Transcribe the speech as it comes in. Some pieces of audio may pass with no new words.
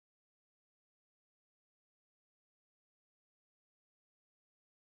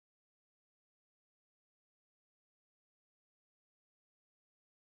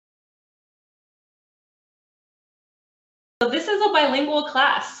So this is a bilingual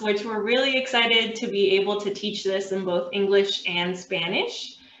class, which we're really excited to be able to teach this in both English and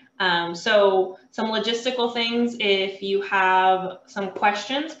Spanish. So some logistical things, if you have some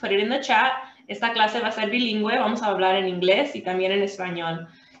questions, put it in the chat. Esta clase va a ser bilingüe, vamos a hablar en inglés y también en español.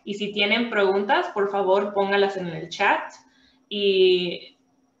 Y si tienen preguntas, por favor, póngalas en el chat y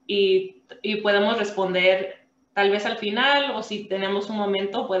podemos responder tal vez al final, o si tenemos un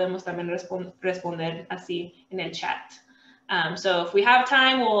momento, podemos también responder así en el chat. So if we have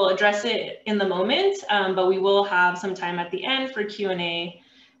time, we'll address it in the moment, but we will have some time at the end for Q&A.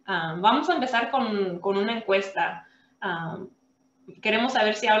 Vamos a empezar con una encuesta. Queremos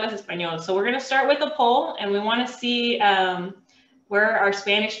saber si hablas español. So we're going to start with a poll, and we want to see where our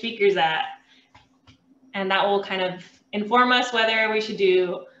Spanish speakers at. And that will kind of inform us whether we should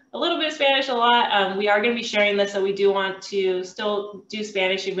do a little bit of Spanish, a lot. We are going to be sharing this, so we do want to still do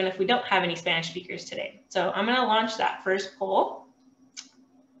Spanish even if we don't have any Spanish speakers today. So I'm going to launch that first poll.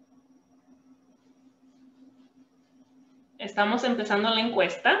 Estamos empezando la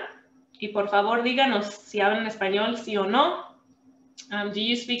encuesta. Y por favor, díganos si hablan español, sí o no. Do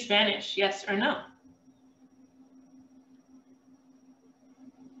you speak Spanish, yes or no?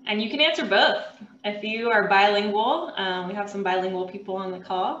 And you can answer both. If you are bilingual, we have some bilingual people on the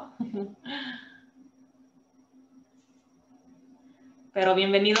call. Pero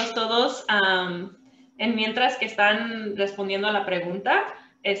bienvenidos todos. En mientras que están respondiendo a la pregunta,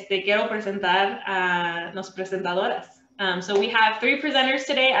 quiero presentar a las presentadoras. So we have 3 presenters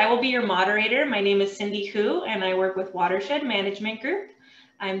today. I will be your moderator. My name is Cindy Hu, and I work with Watershed Management Group.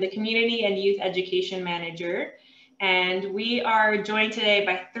 I'm the Community and Youth Education Manager. And we are joined today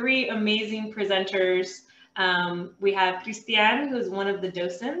by 3 amazing presenters. We have Christian, who's one of the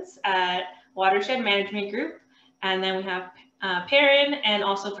docents at Watershed Management Group. And then we have Perin and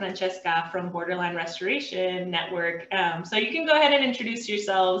also Francesca from Borderlands Restoration Network. So you can go ahead and introduce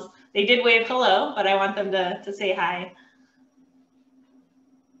yourselves. They did wave hello, but I want them to say hi.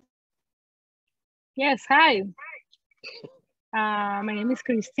 Yes, hi. My name is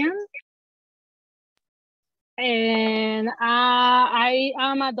Christian. And I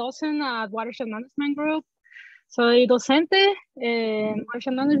am a docent at Watershed Management Group. Soy docente en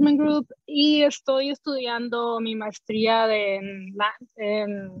Watershed Management Group y estoy estudiando mi maestría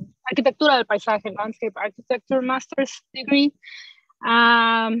en arquitectura del paisaje, Landscape Architecture Master's Degree.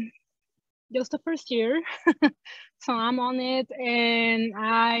 Just the first year, so I'm on it, and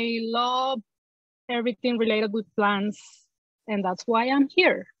I love everything related with plants, and that's why I'm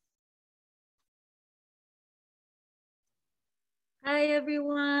here. Hi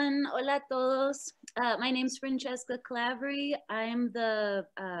everyone, hola a todos. My name is Francesca Claverie. I'm the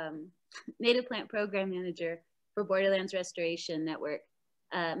Native Plant Program Manager for Borderlands Restoration Network.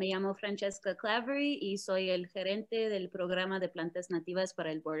 Me llamo Francesca Claverie y soy el gerente del programa de plantas nativas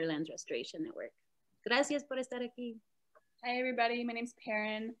para el Borderlands Restoration Network. Gracias por estar aquí. Hi everybody, my name is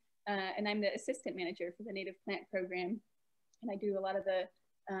Perin, and I'm the assistant manager for the Native Plant Program. And I do a lot of the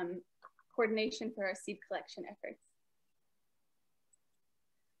coordination for our seed collection efforts.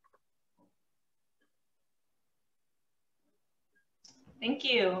 Thank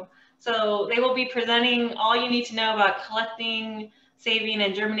you. So they will be presenting all you need to know about collecting, saving,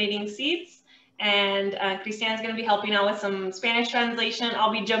 and germinating seeds. And Christian is going to be helping out with some Spanish translation.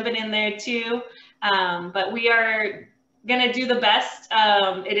 I'll be jumping in there too. But we are going to do the best.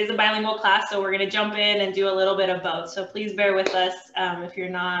 It is a bilingual class, so we're going to jump in and do a little bit of both. So please bear with us. If you're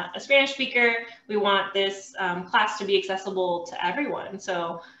not a Spanish speaker, we want this class to be accessible to everyone.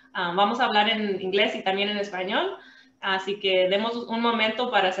 So vamos a hablar en inglés y también en español. Así que demos un momento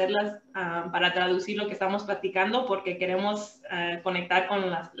para para traducir lo que estamos platicando, porque queremos conectar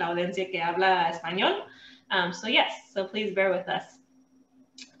con la audiencia que habla español. So yes, so please bear with us.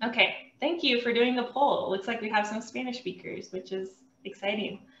 Okay, thank you for doing the poll. It looks like we have some Spanish speakers, which is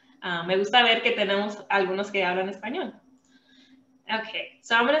exciting. Me gusta ver que tenemos algunos que hablan español. Okay,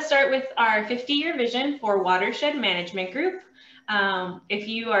 so I'm going to start with our 50-year vision for Watershed Management Group. If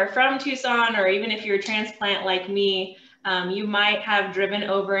you are from Tucson, or even if you're a transplant like me, you might have driven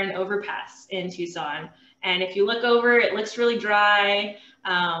over an overpass in Tucson. And if you look over, it looks really dry,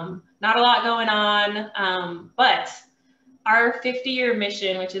 not a lot going on. But our 50-year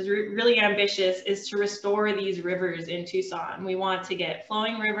mission, which is really ambitious, is to restore these rivers in Tucson. We want to get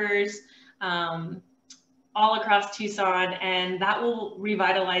flowing rivers all across Tucson, and that will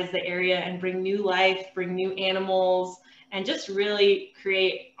revitalize the area and bring new life, bring new animals, and just really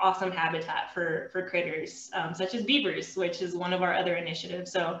create awesome habitat for critters, such as beavers, which is one of our other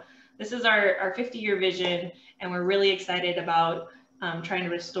initiatives. So this is our 50-year vision, and we're really excited about trying to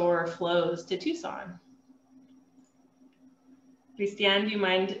restore flows to Tucson. Cristian, do you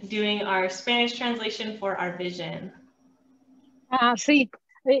mind doing our Spanish translation for our vision? Sí.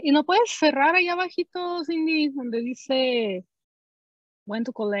 ¿Y no puedes cerrar ahí abajito, Cindy, donde dice when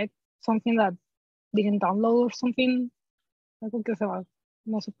to collect something that didn't download or something? Algo que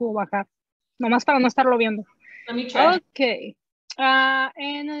no se pudo bajar. Nomás para no estarlo viendo. Let me try. Ok.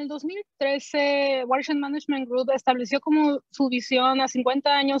 En el 2013, Watershed Management Group estableció como su visión a 50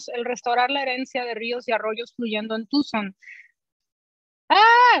 años el restaurar la herencia de ríos y arroyos fluyendo en Tucson.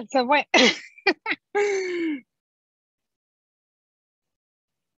 ¡Ah! Se fue.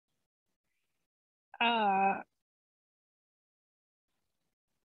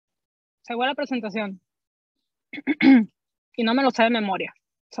 Se fue la presentación. Y no me lo sé de memoria.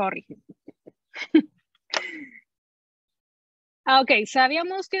 Sorry. Ok,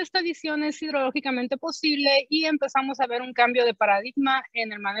 sabíamos que esta visión es hidrológicamente posible y empezamos a ver un cambio de paradigma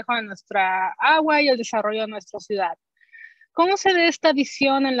en el manejo de nuestra agua y el desarrollo de nuestra ciudad. ¿Cómo se ve esta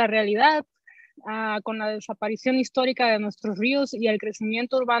visión en la realidad? Con la desaparición histórica de nuestros ríos y el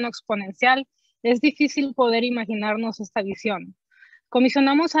crecimiento urbano exponencial, es difícil poder imaginarnos esta visión.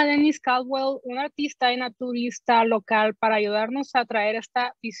 Comisionamos a Dennis Caldwell, un artista y naturista local, para ayudarnos a traer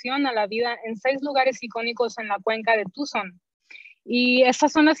esta visión a la vida en 6 lugares icónicos en la cuenca de Tucson. Y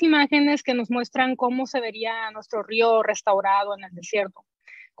estas son las imágenes que nos muestran cómo se vería nuestro río restaurado en el desierto,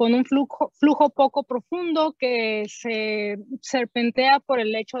 con un flujo poco profundo que se serpentea por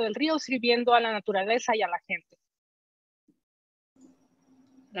el lecho del río, sirviendo a la naturaleza y a la gente.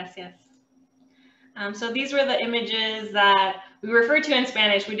 Gracias. So these were the images that we referred to in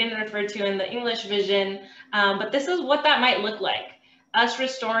Spanish. We didn't refer to in the English vision, but this is what that might look like. Us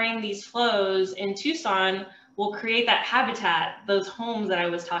restoring these flows in Tucson will create that habitat, those homes that I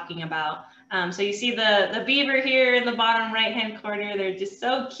was talking about. So you see the beaver here in the bottom right-hand corner. They're just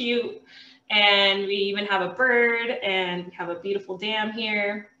so cute. And we even have a bird, and we have a beautiful dam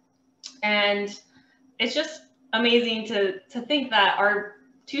here. And it's just amazing to think that our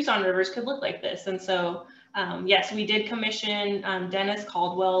Tucson rivers could look like this. And so, yes, we did commission Dennis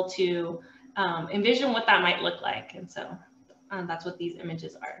Caldwell to envision what that might look like. And so that's what these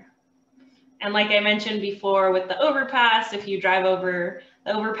images are. And like I mentioned before with the overpass, if you drive over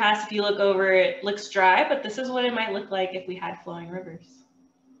the overpass, if you look over, it looks dry, but this is what it might look like if we had flowing rivers.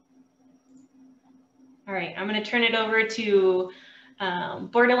 All right, I'm going to turn it over to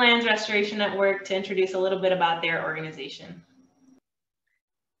Borderlands Restoration Network to introduce a little bit about their organization.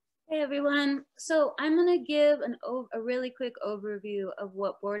 Hey everyone, so I'm going to give a really quick overview of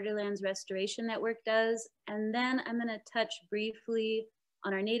what Borderlands Restoration Network does, and then I'm going to touch briefly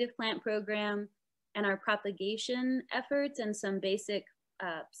on our native plant program and our propagation efforts and some basic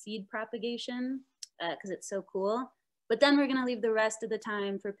seed propagation because it's so cool. But then we're going to leave the rest of the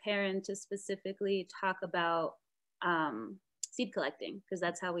time for Perin to specifically talk about seed collecting, because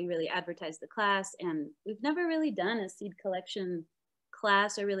that's how we really advertise the class. And we've never really done a seed collection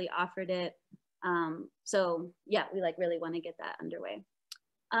class or really offered it. So yeah, we really want to get that underway.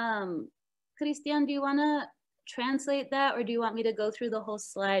 Cristian, do you want to translate that, or do you want me to go through the whole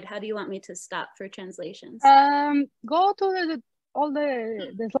slide? How do you want me to stop for translations? Go to all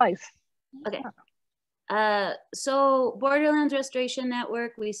the slides. Okay. So Borderlands Restoration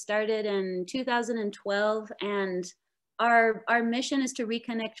Network, we started in 2012, and our mission is to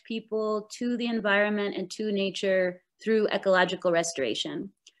reconnect people to the environment and to nature through ecological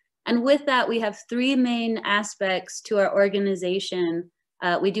restoration. And with that, we have 3 main aspects to our organization.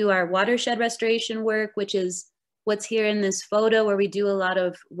 We do our watershed restoration work, which is what's here in this photo, where we do a lot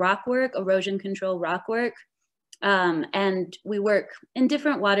of rock work, erosion control rock work. And we work in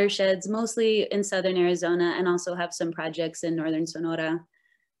different watersheds, mostly in southern Arizona, and also have some projects in northern Sonora.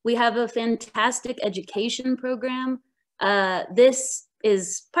 We have a fantastic education program. This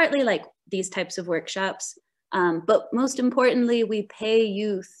is partly like these types of workshops, but most importantly, we pay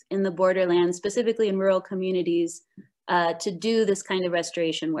youth in the borderlands, specifically in rural communities, to do this kind of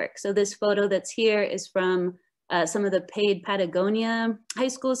restoration work. So this photo that's here is from some of the paid Patagonia high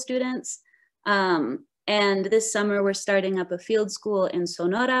school students. And this summer, we're starting up a field school in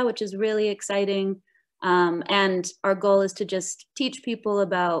Sonora, which is really exciting. And our goal is to just teach people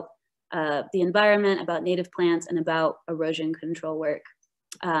about the environment, about native plants, and about erosion control work.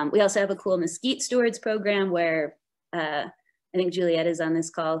 We also have a cool mesquite stewards program where I think Juliet is on this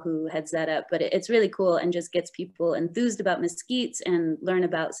call who heads that up, but it's really cool and just gets people enthused about mesquites and learn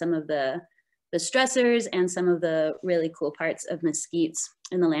about some of the stressors and some of the really cool parts of mesquites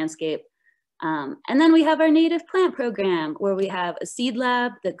in the landscape. And then we have our native plant program, where we have a seed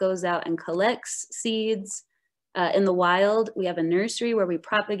lab that goes out and collects seeds in the wild. We have a nursery where we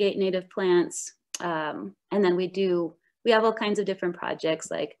propagate native plants. And then we do We have all kinds of different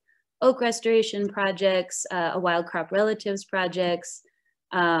projects like oak restoration projects, a wild crop relatives projects,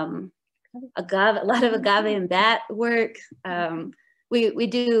 a lot of agave and bat work.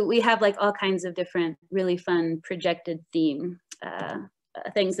 We have like all kinds of different really fun projected theme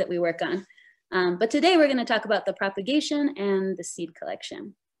things that we work on. But today we're going to talk about the propagation and the seed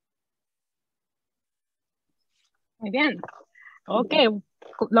collection. Muy bien. Ok,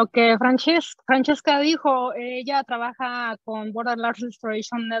 lo que Francesca dijo, ella trabaja con Borderlands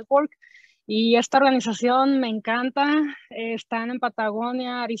Restoration Network y esta organización me encanta. Están en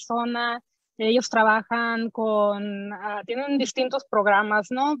Patagonia, Arizona. Ellos trabajan con, tienen distintos programas,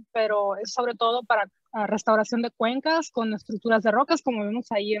 ¿no? Pero es sobre todo para restauración de cuencas con estructuras de rocas, como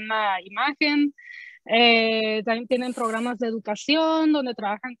vemos ahí en la imagen. También tienen programas de educación donde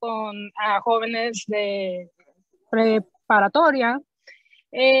trabajan con jóvenes de preparatoria.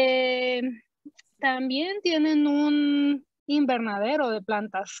 También tienen un invernadero de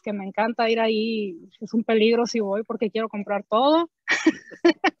plantas que me encanta ir ahí. Es un peligro si voy porque quiero comprar todo.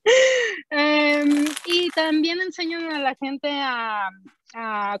 Y también enseñan a la gente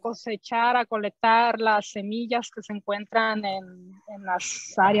a cosechar, a colectar las semillas que se encuentran en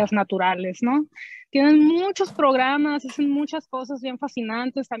las áreas naturales, ¿no? Tienen muchos programas, hacen muchas cosas bien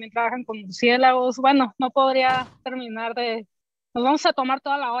fascinantes, también trabajan con murciélagos. Bueno, no podría terminar de... Nos vamos a tomar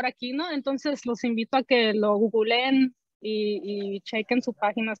toda la hora aquí, ¿no? Entonces los invito a que lo googleen y chequen su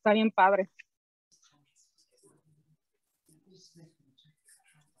página, está bien padre.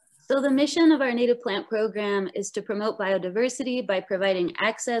 So the mission of our native plant program is to promote biodiversity by providing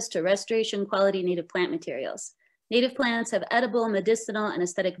access to restoration quality native plant materials. Native plants have edible, medicinal, and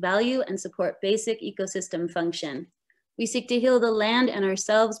aesthetic value and support basic ecosystem function. We seek to heal the land and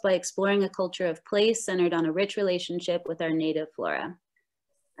ourselves by exploring a culture of place centered on a rich relationship with our native flora.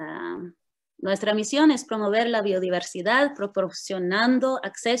 Nuestra misión es promover la biodiversidad proporcionando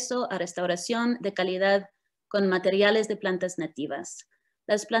acceso a restauración de calidad con materiales de plantas nativas.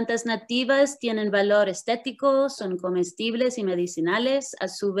 Las plantas nativas tienen valor estético, son comestibles y medicinales, a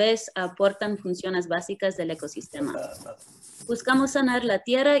su vez aportan funciones básicas del ecosistema. Buscamos sanar la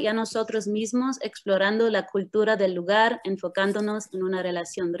tierra y a nosotros mismos explorando la cultura del lugar, enfocándonos en una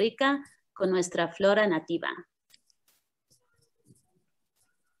relación rica con nuestra flora nativa.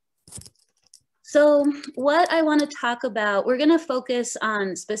 So what I want to talk about, we're going to focus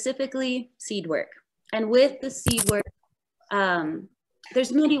on specifically seed work. And with the seed work,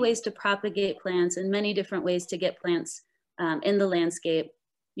 there's many ways to propagate plants and many different ways to get plants in the landscape.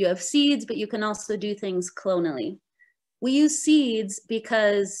 You have seeds, but you can also do things clonally. We use seeds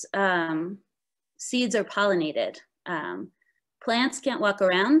because seeds are pollinated. Plants can't walk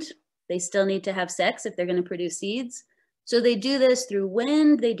around. They still need to have sex if they're going to produce seeds. So they do this through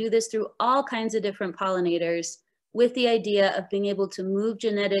wind. They do this through all kinds of different pollinators with the idea of being able to move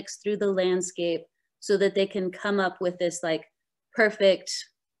genetics through the landscape so that they can come up with this like perfect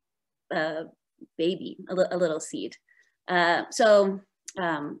baby, a little seed. Yeah,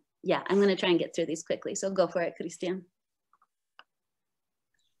 I'm going to try and get through these quickly. So go for it, Cristian.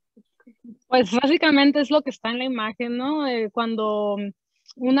 Pues básicamente es lo que está en la imagen, ¿no? Cuando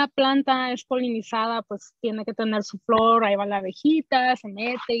una planta es polinizada, pues tiene que tener su flor, ahí va la abejita, se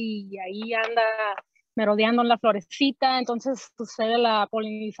mete y ahí anda merodeando en la florecita, entonces sucede la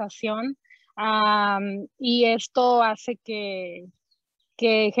polinización y esto hace que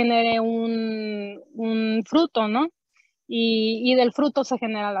genere un fruto, ¿no? Y del fruto se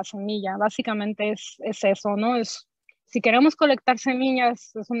genera la semilla, básicamente es eso, ¿no? Si queremos colectar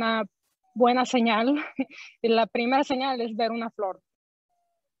semillas, es una buena señal, y la primera señal es ver una flor.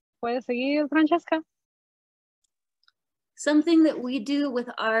 ¿Puedes seguir, Francesca? Something that we do with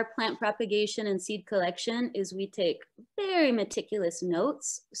our plant propagation and seed collection is we take very meticulous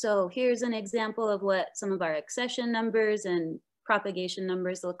notes. So here's an example of what some of our accession numbers and propagation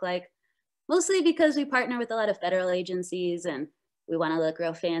numbers look like, mostly because we partner with a lot of federal agencies and we want to look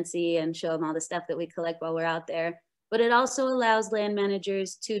real fancy and show them all the stuff that we collect while we're out there. But it also allows land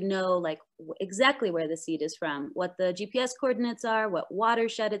managers to know like exactly where the seed is from, what the GPS coordinates are, what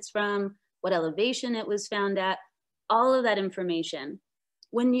watershed it's from, what elevation it was found at, all of that information.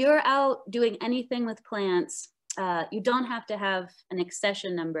 When you're out doing anything with plants, you don't have to have an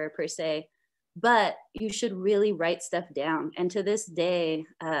accession number per se, but you should really write stuff down. And to this day,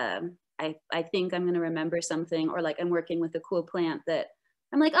 I think I'm going to remember something, or like I'm working with a cool plant that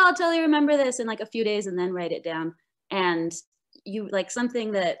I'm like, oh, I'll totally remember this in like a few days and then write it down. And you like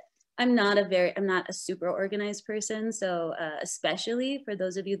something that I'm not a super organized person. So especially for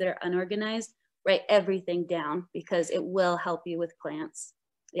those of you that are unorganized, write everything down because it will help you with plants.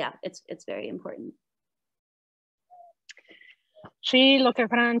 Yeah, it's very important. Sí, lo que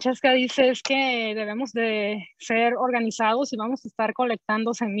Francesca dice es que debemos de ser organizados y vamos a estar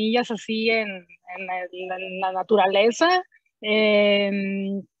colectando semillas así en la naturaleza.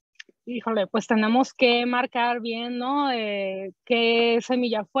 Híjole, pues tenemos que marcar bien, ¿no? Qué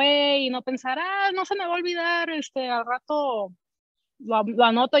semilla fue y no pensar, no se me va a olvidar, al rato lo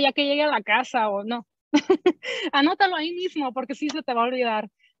anoto ya que llegue a la casa o no. Anótalo ahí mismo porque sí se te va a olvidar.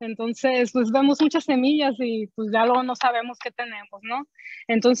 Entonces, pues vemos muchas semillas y pues ya luego no sabemos qué tenemos, ¿no?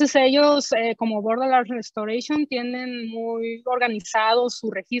 Entonces ellos, como Borderlands Restoration, tienen muy organizado su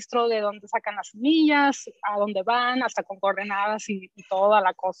registro de dónde sacan las semillas, a dónde van, hasta con coordenadas y toda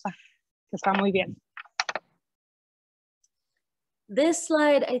la cosa. Está muy bien. This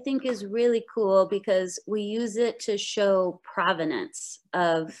slide, I think, is really cool because we use it to show provenance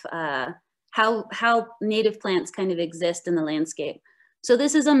of how native plants kind of exist in the landscape. So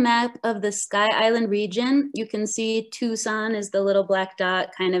this is a map of the Sky Island region. You can see Tucson is the little black dot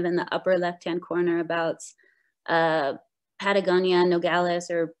kind of in the upper left-hand corner, about Patagonia,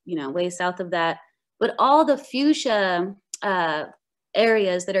 Nogales, or way south of that. But all the fuchsia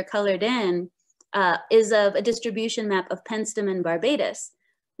areas that are colored in is of a distribution map of penstemon barbatus,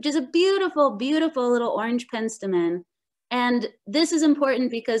 which is a beautiful, beautiful little orange penstemon. And this is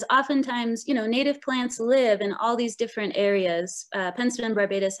important because oftentimes, native plants live in all these different areas. Penstemon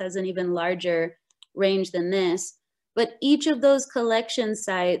barbatus has an even larger range than this, but each of those collection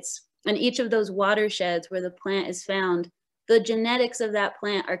sites and each of those watersheds where the plant is found, the genetics of that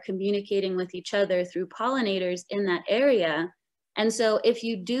plant are communicating with each other through pollinators in that area. And so if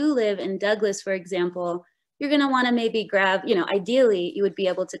you do live in Douglas, for example, you're going to want to maybe grab, ideally you would be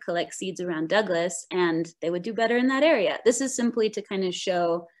able to collect seeds around Douglas and they would do better in that area. This is simply to kind of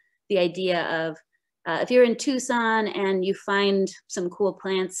show the idea of if you're in Tucson and you find some cool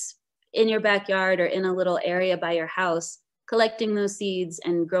plants in your backyard or in a little area by your house, collecting those seeds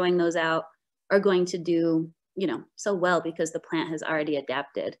and growing those out are going to do, so well because the plant has already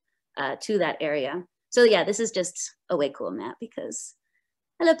adapted to that area. So yeah, this is just a way cool map because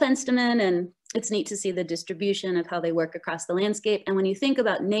I love penstemon and it's neat to see the distribution of how they work across the landscape. And when you think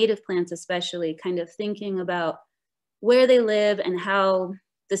about native plants, especially kind of thinking about where they live and how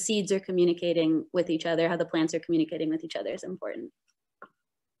the seeds are communicating with each other, how the plants are communicating with each other is important.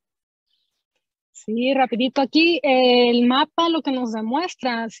 Sí, rapidito aquí, el mapa lo que nos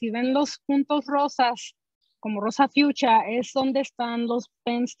demuestra, si ven los puntos rosas, como rosa fuchsia, es donde están los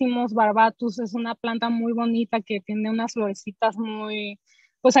penstemons barbatus. Es una planta muy bonita que tiene unas florecitas muy,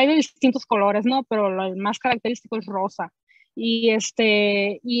 pues hay de distintos colores, ¿no? Pero el más característico es rosa. Y es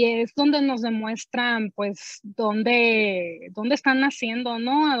donde nos demuestran, pues, dónde están naciendo,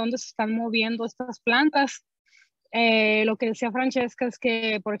 ¿no? A dónde se están moviendo estas plantas. Lo que decía Francesca es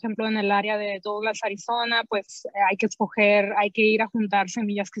que, por ejemplo, en el área de Douglas, Arizona, pues hay que ir a juntar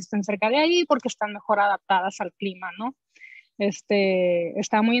semillas que estén cerca de ahí porque están mejor adaptadas al clima, ¿no?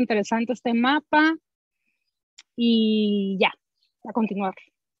 Está muy interesante este mapa y ya, a continuar.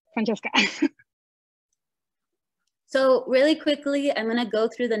 Francesca. So really quickly, I'm going to go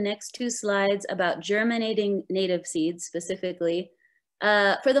through the next two slides about germinating native seeds specifically.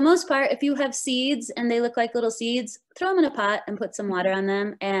 For the most part, if you have seeds and they look like little seeds, throw them in a pot and put some water on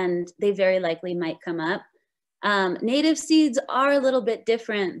them and they very likely might come up. Native seeds are a little bit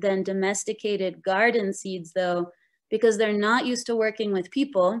different than domesticated garden seeds though, because they're not used to working with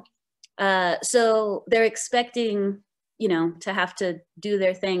people. So they're expecting, to have to do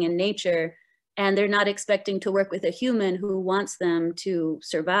their thing in nature, and they're not expecting to work with a human who wants them to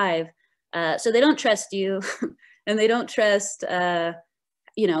survive. So they don't trust you and they don't trust, they're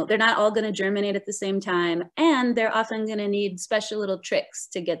not all going to germinate at the same time, and they're often going to need special little tricks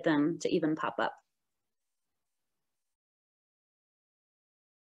to get them to even pop up.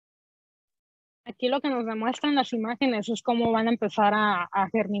 Aquí lo que nos demuestran las imágenes es cómo van a empezar a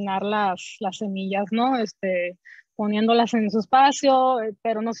germinar las semillas, ¿no? Poniéndolas en su espacio,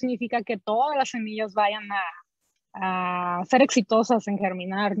 pero no significa que todas las semillas vayan a ser exitosas en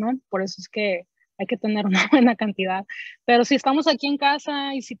germinar, ¿no? Por eso es que hay que tener una buena cantidad. Pero si estamos aquí en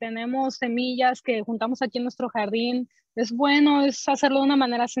casa y si tenemos semillas que juntamos aquí en nuestro jardín, es bueno, es hacerlo de una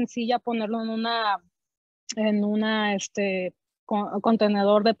manera sencilla, ponerlo en una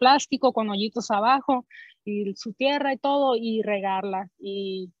contenedor de plástico con hoyitos abajo y su tierra y todo y regarla.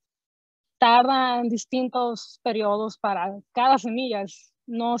 Y tardan distintos periodos para cada semilla.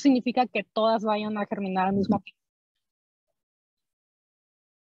 No significa que todas vayan a germinar al mismo tiempo.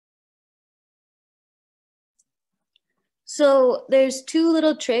 So there's two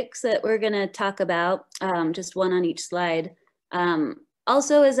little tricks that we're going to talk about, just one on each slide.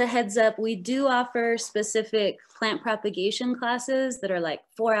 Also, as a heads up, we do offer specific plant propagation classes that are like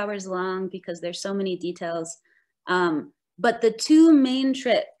 4 hours long because there's so many details. But the two main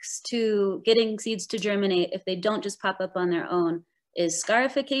tricks to getting seeds to germinate if they don't just pop up on their own is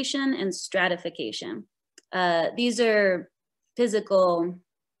scarification and stratification. These are physical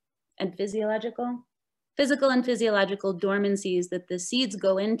and physiological dormancies that the seeds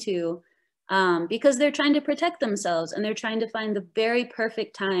go into because they're trying to protect themselves and they're trying to find the very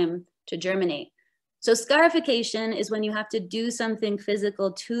perfect time to germinate. So scarification is when you have to do something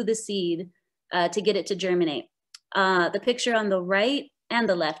physical to the seed to get it to germinate. The picture on the right and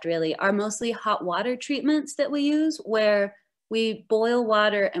the left really are mostly hot water treatments that we use where we boil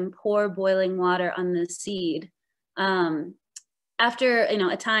water and pour boiling water on the seed. After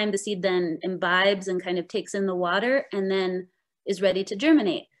a time, the seed then imbibes and kind of takes in the water and then is ready to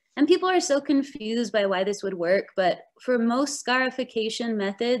germinate. And people are so confused by why this would work, but for most scarification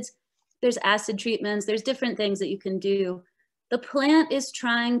methods, there's acid treatments, there's different things that you can do. The plant is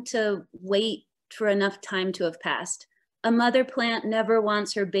trying to wait for enough time to have passed. A mother plant never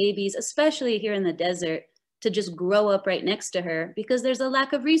wants her babies, especially here in the desert, to just grow up right next to her because there's a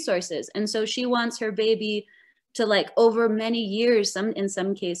lack of resources. And so she wants her baby to, like, over many years, in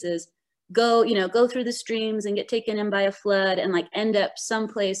some cases, go through the streams and get taken in by a flood and like end up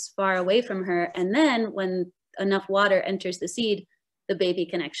someplace far away from her. And then when enough water enters the seed, the baby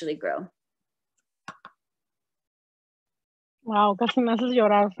can actually grow. Wow, casi me haces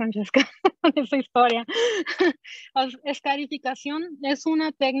llorar, Francesca, con esa historia. Escarificación es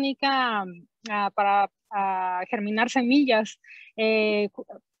una técnica para germinar semillas.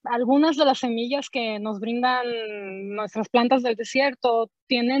 Algunas de las semillas que nos brindan nuestras plantas del desierto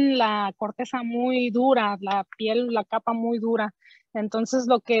tienen la corteza muy dura, la piel, la capa muy dura. Entonces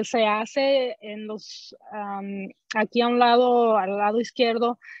lo que se hace en aquí al lado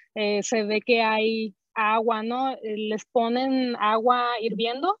izquierdo, se ve que hay agua, ¿no? Les ponen agua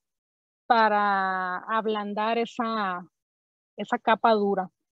hirviendo para ablandar esa capa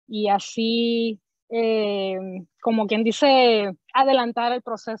dura y así, como quien dice, adelantar el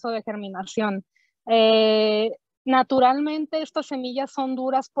proceso de germinación. Naturalmente estas semillas son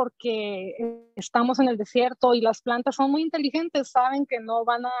duras porque estamos en el desierto y las plantas son muy inteligentes, saben que no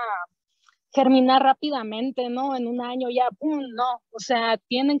van a germinar rápidamente, ¿no? En un año ya, ¡pum! No, o sea,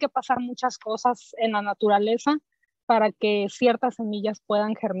 tienen que pasar muchas cosas en la naturaleza para que ciertas semillas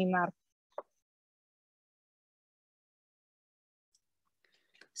puedan germinar.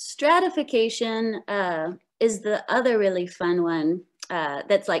 Stratification is the other really fun one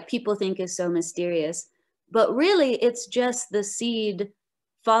that's like people think is so mysterious, but really it's just the seed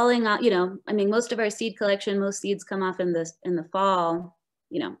falling out. I mean, most of our seed collection, most seeds come off in the fall,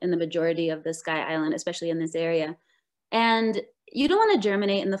 in the majority of the Sky Island, especially in this area. And you don't want to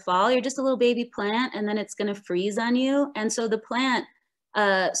germinate in the fall. You're just a little baby plant and then it's going to freeze on you. And so the plant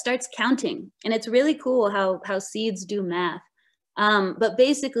starts counting, and it's really cool how seeds do math. But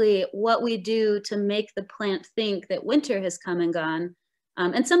basically what we do to make the plant think that winter has come and gone,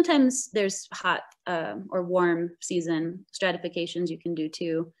 and sometimes there's hot or warm season stratifications you can do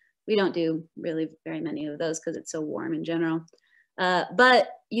too. We don't do really very many of those because it's so warm in general. But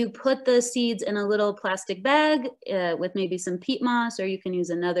you put the seeds in a little plastic bag with maybe some peat moss, or you can use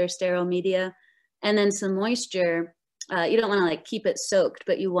another sterile media, and then some moisture. You don't want to like keep it soaked,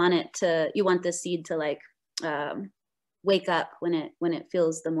 but you want the seed to like wake up when it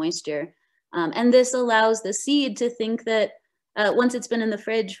feels the moisture. And this allows the seed to think that once it's been in the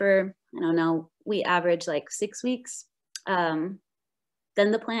fridge for, I don't know, we average like 6 weeks, then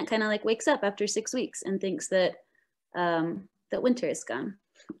the plant kind of like wakes up after 6 weeks and thinks that that winter is gone.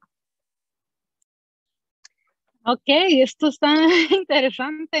 Ok, esto está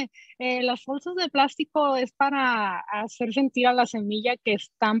interesante. Las bolsas de plástico es para hacer sentir a la semilla que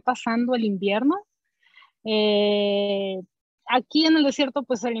están pasando el invierno. Aquí en el desierto,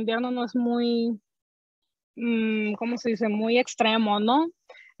 pues el invierno no es muy, ¿cómo se dice? Muy extremo, ¿no?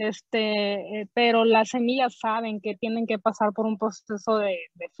 Pero las semillas saben que tienen que pasar por un proceso de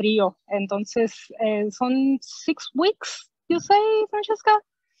frío. Entonces, son 6 weeks, you say, Francesca?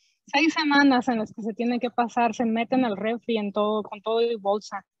 6 semanas en las que se tienen que pasar, se meten al refri con todo y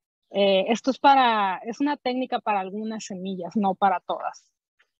bolsa. Esto es una técnica para algunas semillas, no para todas.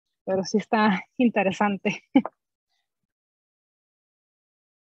 Pero sí está interesante.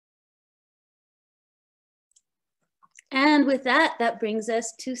 And with that brings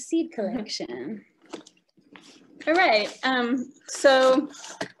us to seed collection. All right, so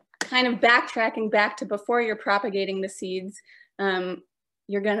kind of backtracking back to before you're propagating the seeds,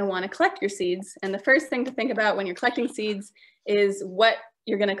 you're going to want to collect your seeds. And the first thing to think about when you're collecting seeds is what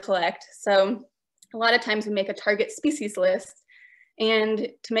you're going to collect. So a lot of times we make a target species list. And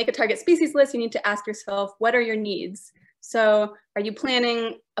to make a target species list, you need to ask yourself, what are your needs? So are you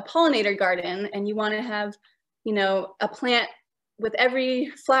planning a pollinator garden and you want to have, you know, a plant with every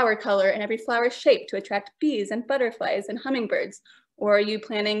flower color and every flower shape to attract bees and butterflies and hummingbirds? Or are you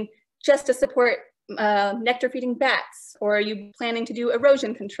planning just to support nectar feeding bats? Or are you planning to do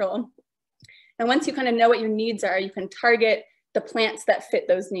erosion control? And once you kind of know what your needs are, you can target the plants that fit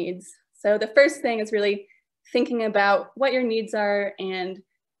those needs. So the first thing is really thinking about what your needs are and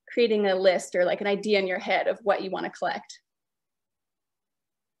creating a list or like an idea in your head of what you want to collect.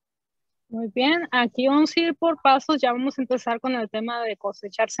 Muy bien, aquí vamos a ir por pasos, ya vamos a empezar con el tema de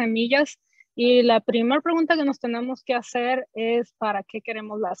cosechar semillas y la primera pregunta que nos tenemos que hacer es ¿para qué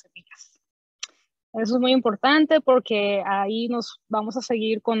queremos las semillas? Eso es muy importante porque ahí nos vamos a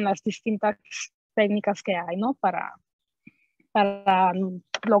seguir con las distintas técnicas que hay, ¿no? Para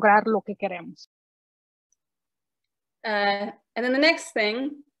lograr lo que queremos. And then the next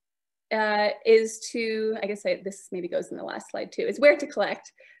thing is to, I guess this maybe goes in the last slide too, is where to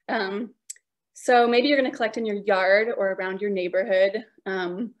collect. So maybe you're going to collect in your yard or around your neighborhood.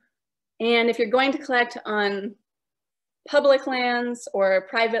 And if you're going to collect on public lands or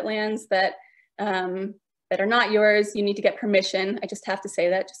private lands that are not yours, you need to get permission. I just have to say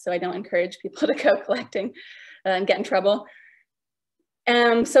that just so I don't encourage people to go collecting and get in trouble.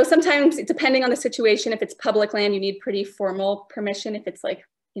 So sometimes, depending on the situation, if it's public land, you need pretty formal permission. If it's like,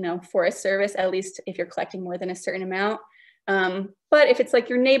 you know, Forest Service, at least if you're collecting more than a certain amount. But if it's like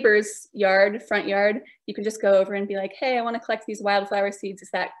your neighbor's yard, front yard, you can just go over and be like, hey, I want to collect these wildflower seeds. Is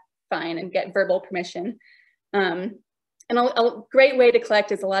that fine? And get verbal permission. And a great way to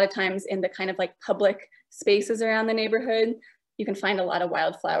collect is a lot of times in the kind of like public spaces around the neighborhood. You can find a lot of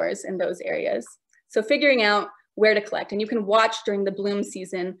wildflowers in those areas. So figuring out where to collect, and you can watch during the bloom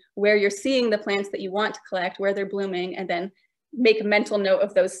season where you're seeing the plants that you want to collect, where they're blooming, and then make a mental note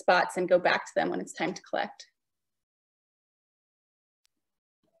of those spots and go back to them when it's time to collect.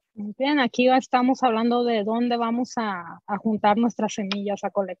 Bien, aquí estamos hablando de dónde vamos a juntar nuestras semillas, a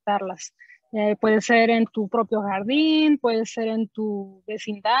colectarlas. Puede ser en tu propio jardín, puede ser en tu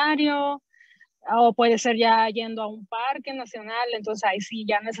vecindario, o puede ser ya yendo a un parque nacional, entonces ahí sí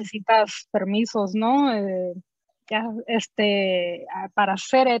ya necesitas permisos, ¿no? Ya para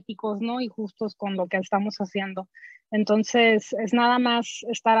ser éticos, ¿no? Y justos con lo que estamos haciendo. Entonces es nada más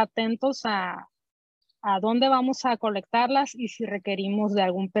estar atentos a dónde vamos a colectarlas y si requerimos de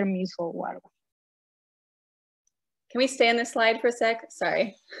algún permiso o algo. Can we stay on this slide for a sec?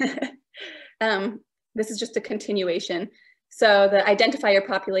 Sorry. This is just a continuation. So the identify your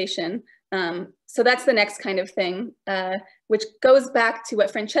population. So that's the next kind of thing, which goes back to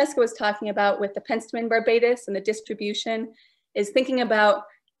what Francesca was talking about with the penstemon barbatus and the distribution, is thinking about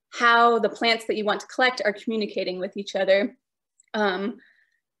how the plants that you want to collect are communicating with each other,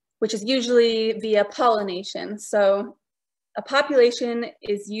 which is usually via pollination. So a population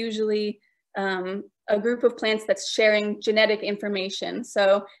is usually a group of plants that's sharing genetic information.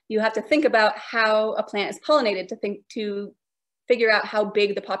 So you have to think about how a plant is pollinated to figure out how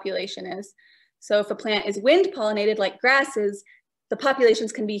big the population is. So if a plant is wind pollinated like grasses, the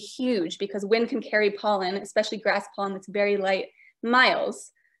populations can be huge because wind can carry pollen, especially grass pollen that's very light,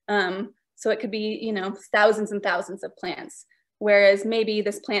 miles. So it could be, you know, thousands and thousands of plants. Whereas maybe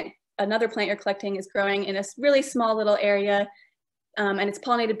this plant, another plant you're collecting is growing in a really small little area, and it's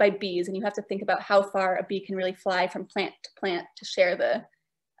pollinated by bees, and you have to think about how far a bee can really fly from plant to plant to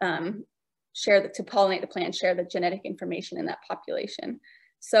to pollinate the plant, share the genetic information in that population.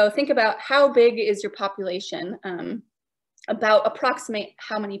 So think about how big is your population, approximate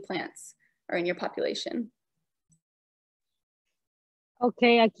how many plants are in your population. Ok,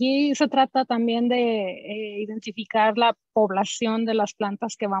 aquí se trata también de identificar la población de las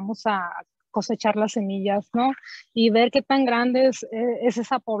plantas que vamos a cosechar las semillas, ¿no? Y ver qué tan grande es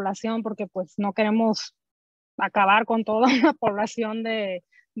esa población, porque pues no queremos acabar con toda la población de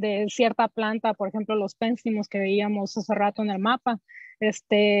cierta planta, por ejemplo, los pénsimos que veíamos hace rato en el mapa.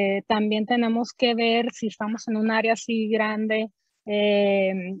 También tenemos que ver si estamos en un área así grande,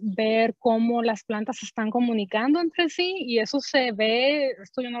 ver cómo las plantas se están comunicando entre sí, y eso se ve,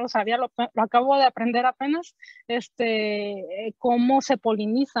 esto yo no lo sabía, lo acabo de aprender apenas, cómo se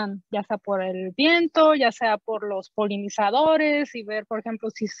polinizan, ya sea por el viento, ya sea por los polinizadores, y ver, por ejemplo,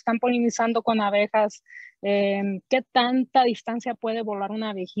 si se están polinizando con abejas, qué tanta distancia puede volar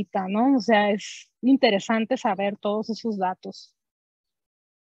una abejita, ¿no? O sea, es interesante saber todos esos datos.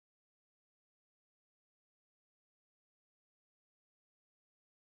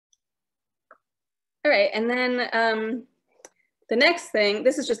 All right, and then the next thing,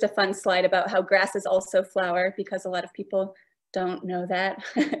 this is just a fun slide about how grasses also flower, because a lot of people don't know that.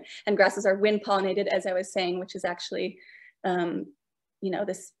 And grasses are wind pollinated, as I was saying, which is actually, you know,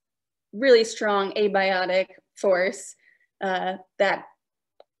 this really strong abiotic force that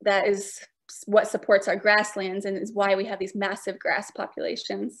is what supports our grasslands and is why we have these massive grass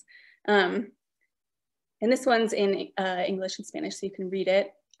populations. And this one's in English and Spanish, so you can read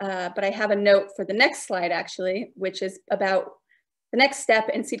it. But I have a note for the next slide, actually, which is about the next step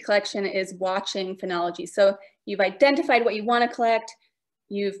in seed collection is watching phenology. So you've identified what you want to collect,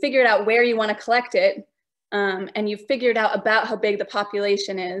 you've figured out where you want to collect it, and you've figured out about how big the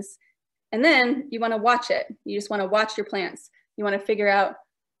population is. And then you want to watch it. You just want to watch your plants. You want to figure out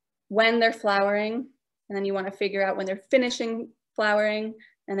when they're flowering, and then you want to figure out when they're finishing flowering,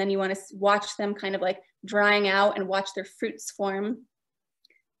 and then you want to watch them kind of like drying out and watch their fruits form.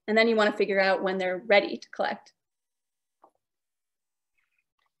 And then you want to figure out when they're ready to collect.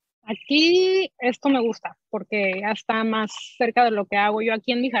 Aquí esto me gusta porque ya está más cerca de lo que hago yo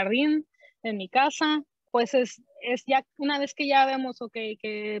aquí en mi jardín, en mi casa. Pues es ya una vez que ya vemos, ok,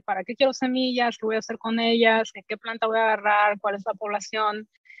 que para qué quiero semillas, qué voy a hacer con ellas, qué planta voy a agarrar, cuál es la población,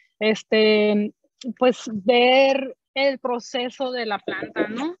 pues ver el proceso de la planta,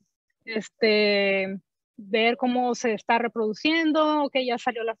 ¿no? Ver cómo se está reproduciendo, ok, ya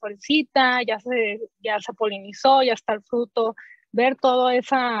salió la florecita, ya se polinizó, ya está el fruto, ver todo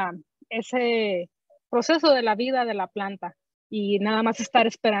ese proceso de la vida de la planta. Y nada más estar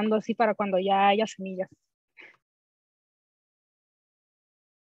esperando así para cuando ya haya semillas.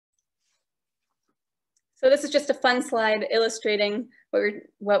 So this is just a fun slide illustrating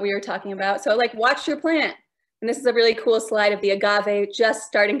what we were talking about. So like watch your plant. And this is a really cool slide of the agave just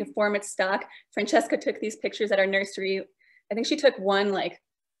starting to form its stalk. Francesca took these pictures at our nursery. I think she took one like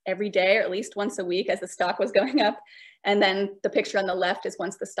every day or at least once a week as the stalk was going up. And then the picture on the left is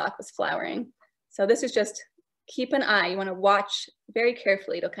once the stalk was flowering. So this is just keep an eye. You want to watch very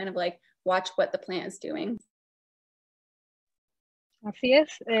carefully to kind of like watch what the plant is doing. Así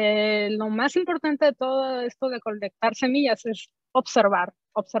es. Lo más importante de todo esto de colectar semillas es observar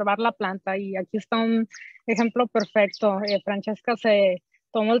la planta. Y aquí está un ejemplo perfecto. Francesca se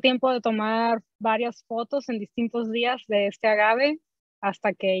tomó el tiempo de tomar varias fotos en distintos días de este agave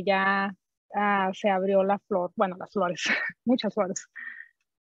hasta que ya se abrió la flor. Bueno, las flores, muchas flores.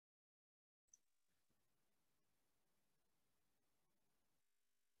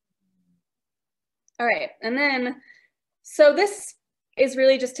 All right, and then, so this is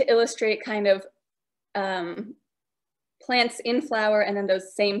really just to illustrate kind of plants in flower and then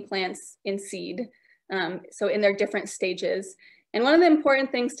those same plants in seed. So in their different stages. And one of the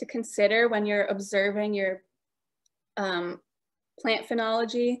important things to consider when you're observing your plant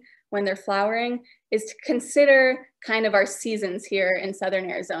phenology when they're flowering is to consider kind of our seasons here in Southern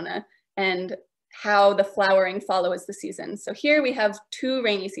Arizona and how the flowering follows the seasons. So here we have 2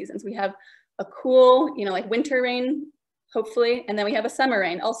 rainy seasons. We have a cool, you know, like winter rain, hopefully, and then we have a summer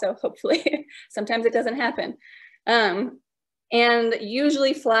rain also, hopefully. Sometimes it doesn't happen. And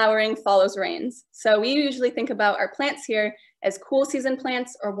usually flowering follows rains. So we usually think about our plants here as cool season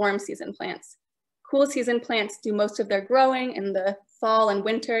plants or warm season plants. Cool season plants do most of their growing in the fall and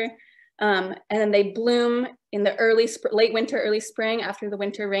winter, and then they bloom in the late winter, early spring after the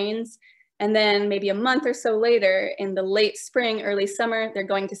winter rains. And then maybe a month or so later in the late spring, early summer, they're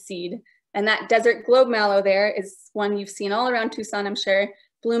going to seed. And that desert globe mallow there is one you've seen all around Tucson, I'm sure,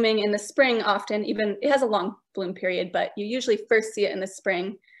 blooming in the spring often. Even it has a long bloom period, but you usually first see it in the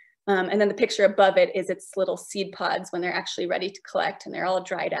spring. And then the picture above it is its little seed pods when they're actually ready to collect and they're all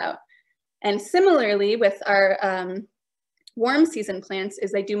dried out. And similarly with our warm season plants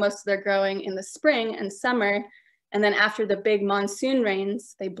is they do most of their growing in the spring and summer. And then after the big monsoon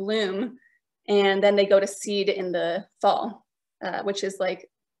rains, they bloom and then they go to seed in the fall, which is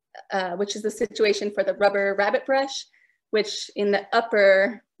the situation for the rubber rabbit brush, which in the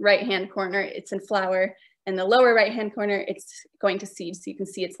upper right-hand corner, it's in flower, and the lower right-hand corner, it's going to seed. So you can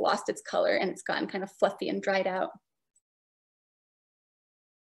see it's lost its color and it's gotten kind of fluffy and dried out.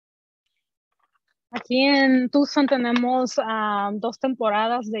 Aquí en Tucson tenemos 2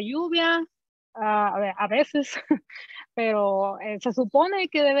 temporadas de lluvia, a veces, pero se supone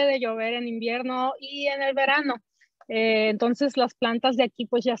que debe de llover en invierno y en el verano. Entonces las plantas de aquí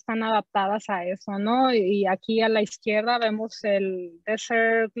pues ya están adaptadas a eso, ¿no? Y aquí a la izquierda vemos el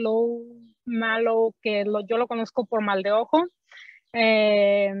Desert Globe Mallow, que yo lo conozco por mal de ojo,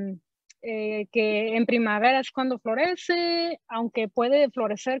 que en primavera es cuando florece, aunque puede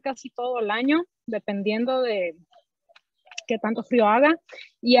florecer casi todo el año, dependiendo de que tanto frío haga.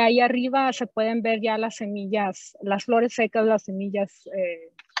 Y ahí arriba se pueden ver ya las semillas, las flores secas, las semillas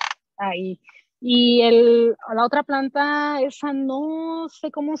ahí. Y la otra planta, esa no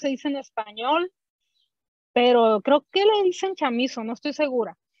sé cómo se dice en español, pero creo que le dicen chamizo, no estoy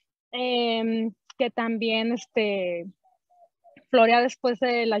segura. Que también florea después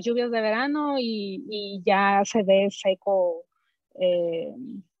de las lluvias de verano y ya se ve seco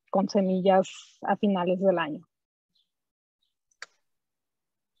con semillas a finales del año.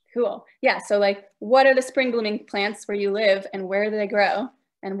 Cool. Yeah, so like, what are the spring blooming plants where you live and where do they grow?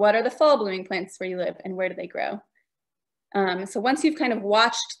 And what are the fall blooming plants where you live and where do they grow? So once you've kind of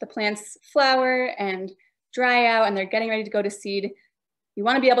watched the plants flower and dry out and they're getting ready to go to seed, you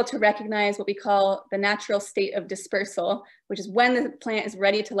want to be able to recognize what we call the natural state of dispersal, which is when the plant is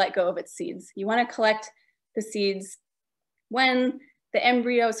ready to let go of its seeds. You want to collect the seeds when the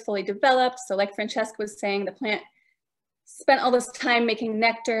embryo is fully developed. So like Francesca was saying, the plant spent all this time making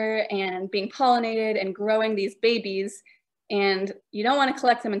nectar and being pollinated and growing these babies, and you don't want to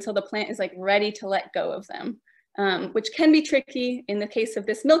collect them until the plant is like ready to let go of them, which can be tricky in the case of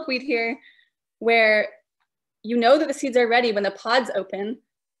this milkweed here, where you know that the seeds are ready when the pod's open,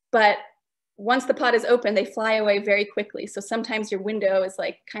 but once the pod is open, they fly away very quickly. So sometimes your window is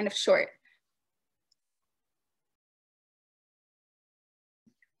like kind of short.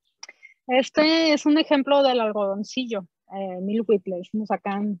 Este es un ejemplo del algodoncillo, milkweed le decimos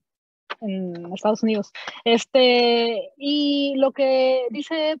acá en Estados Unidos. Y lo que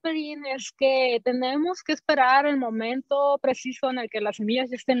dice Perin es que tenemos que esperar el momento preciso en el que las semillas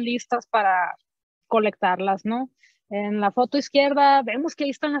ya estén listas para colectarlas, ¿no? En la foto izquierda vemos que ahí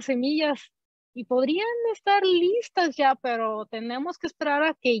están las semillas y podrían estar listas ya, pero tenemos que esperar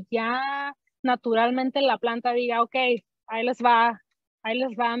a que ya naturalmente la planta diga, ok, ahí les va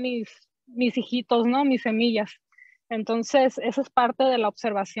mis hijitos, ¿no? Mis semillas. Entonces, esa es parte de la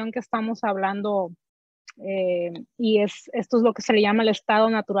observación que estamos hablando y esto es lo que se le llama el estado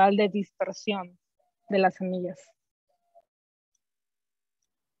natural de dispersión de las semillas.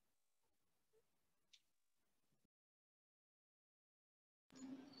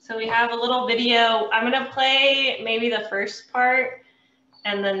 So we have a little video. I'm going to play maybe the first part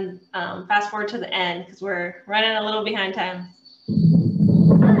and then fast forward to the end because we're running a little behind time.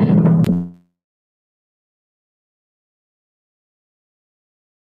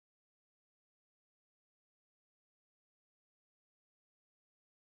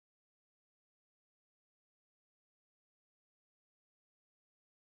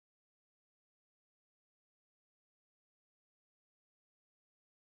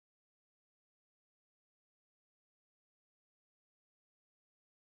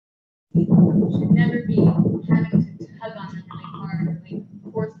 Should never be having to tug on them really hard or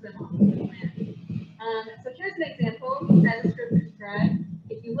like force them off the plant. So here's an example as a script described.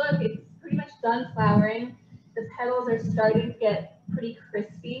 If you look, it's pretty much done flowering. The petals are starting to get pretty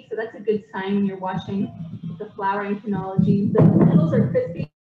crispy, so that's a good sign when you're watching the flowering phenology. The petals are crispy.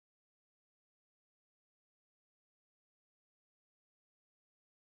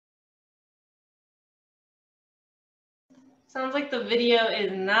 Sounds like the video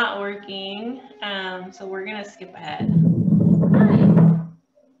is not working, so we're gonna skip ahead.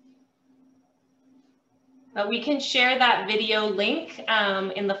 But we can share that video link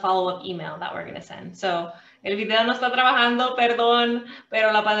in the follow-up email that we're gonna send. So el video no está trabajando, perdón,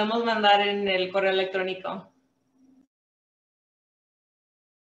 pero la podemos mandar en el correo electrónico.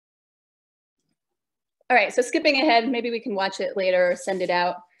 All right, so skipping ahead, maybe we can watch it later or send it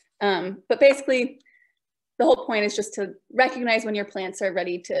out. But basically, the whole point is just to recognize when your plants are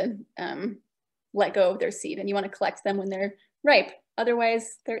ready to let go of their seed, and you want to collect them when they're ripe.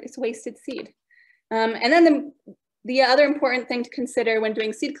 Otherwise, it's wasted seed. And then the other important thing to consider when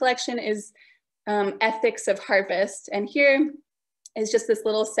doing seed collection is ethics of harvest. And here is just this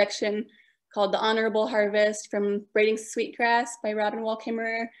little section called The Honorable Harvest from Braiding Sweetgrass by Robin Wall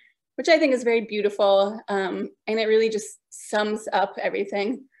Kimmerer, which I think is very beautiful. And it really just sums up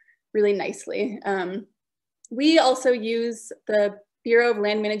everything really nicely. We also use the Bureau of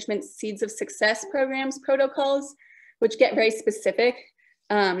Land Management Seeds of Success programs protocols, which get very specific.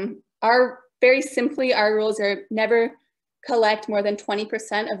 Very simply, our rules are never collect more than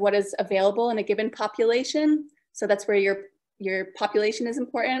 20% of what is available in a given population. So that's where your population is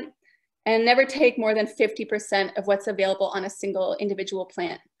important. And never take more than 50% of what's available on a single individual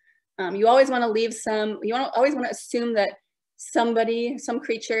plant. You always want to leave some, always want to assume that some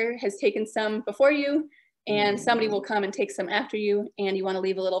creature has taken some before you, and somebody will come and take some after you, and you want to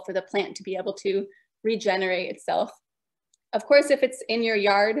leave a little for the plant to be able to regenerate itself. Of course, if it's in your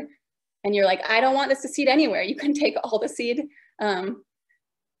yard, and you're like, I don't want this to seed anywhere, you can take all the seed.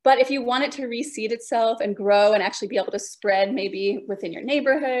 But if you want it to reseed itself and grow and actually be able to spread maybe within your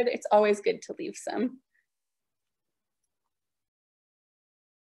neighborhood, it's always good to leave some.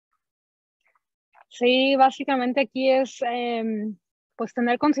 Sí, básicamente aquí es pues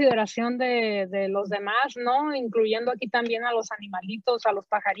tener consideración de los demás, ¿no? Incluyendo aquí también a los animalitos, a los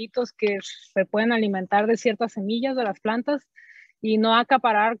pajaritos que se pueden alimentar de ciertas semillas de las plantas y no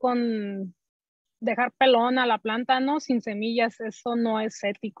acaparar con dejar pelona la planta, ¿no? Sin semillas, eso no es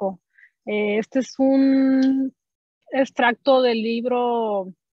ético. Este es un extracto del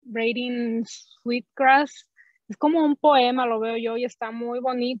libro Braiding Sweetgrass. Es como un poema, lo veo yo, y está muy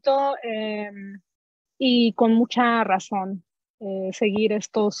bonito y con mucha razón seguir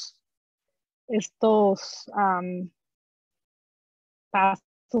estos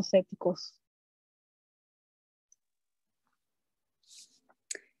pasos éticos.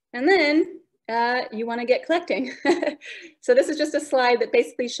 And then you want to get collecting. So this is just a slide that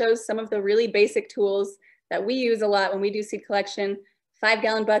basically shows some of the really basic tools that we use a lot when we do seed collection.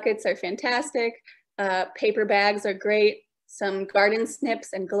 5-gallon buckets are fantastic. Paper bags are great. Some garden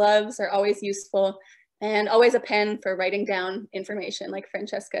snips and gloves are always useful. And always a pen for writing down information, like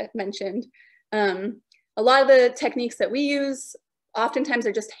Francesca mentioned. A lot of the techniques that we use oftentimes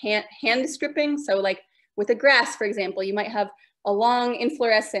are just hand stripping. So like with a grass, for example, you might have a long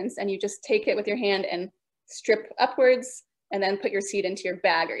inflorescence and you just take it with your hand and strip upwards and then put your seed into your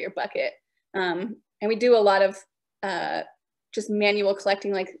bag or your bucket. And we do a lot of just manual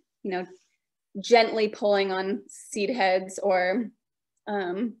collecting, like, you know, gently pulling on seed heads, or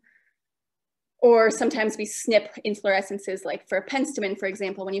sometimes we snip inflorescences, like for a penstemon, for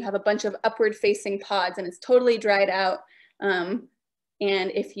example, when you have a bunch of upward facing pods and it's totally dried out.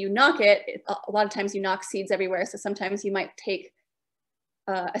 And if you knock it, a lot of times you knock seeds everywhere. So sometimes you might take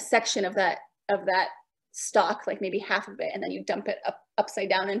a section of that stalk, like maybe half of it, and then you dump it upside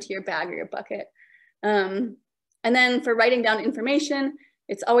down into your bag or your bucket. And then for writing down information,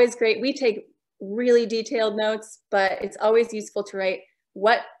 it's always great. We take really detailed notes, but it's always useful to write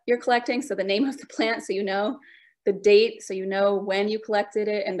what you're collecting. So the name of the plant, so you know, the date, so you know when you collected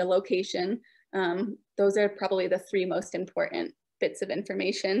it, and the location. Those are probably the 3 most important bits of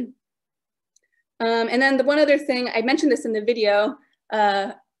information. And then the one other thing, I mentioned this in the video,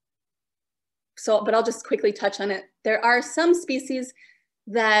 but I'll just quickly touch on it. There are some species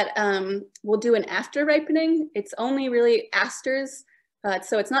that will do an after ripening. It's only really asters,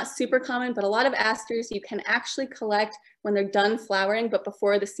 so it's not super common, but a lot of asters you can actually collect when they're done flowering, but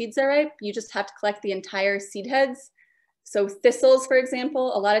before the seeds are ripe. You just have to collect the entire seed heads. So thistles, for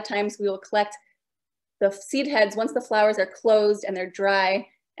example, a lot of times we will collect the seed heads once the flowers are closed and they're dry,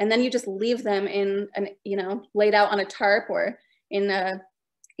 and then you just leave them in an, you know, laid out on a tarp or in a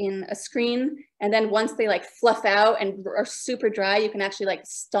screen. And then once they like fluff out and are super dry, you can actually like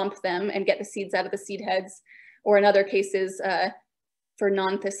stomp them and get the seeds out of the seed heads. Or in other cases, for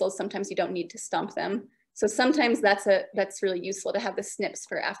non-thistles, sometimes you don't need to stomp them. So sometimes that's really useful to have the snips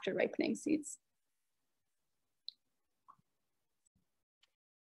for after ripening seeds.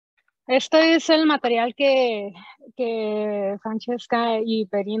 Este es el material que Francesca y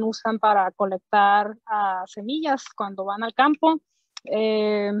Perin usan para colectar semillas cuando van al campo.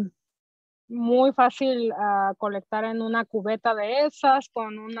 Muy fácil colectar en una cubeta de esas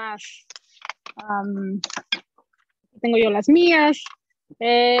con unas, tengo yo las mías,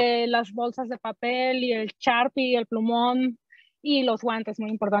 las bolsas de papel y el Sharpie, el plumón y los guantes,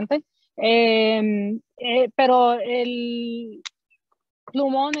 muy importante. Pero el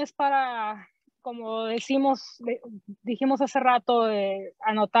plumón es para, como dijimos hace rato,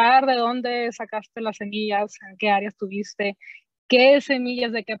 anotar de dónde sacaste las semillas, en qué áreas tuviste, qué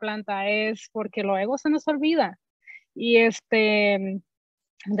semillas de qué planta es, porque luego se nos olvida. Y de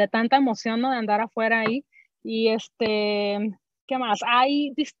tanta emoción, ¿no?, de andar afuera ahí. Y ¿qué más?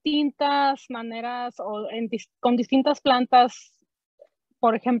 Hay distintas maneras con distintas plantas.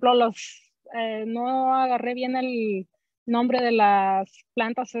 Por ejemplo, no agarré bien el nombre de las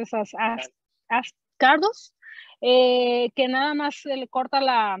plantas esas, ascardos, que nada más se le corta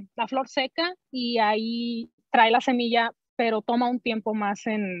la flor seca y ahí trae la semilla, pero toma un tiempo más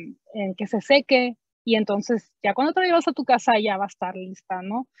en que se seque, y entonces ya cuando te la llevas a tu casa ya va a estar lista,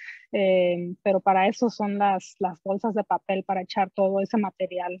 ¿no? Pero para eso son las bolsas de papel, para echar todo ese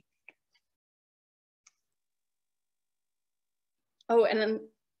material. Oh, and then,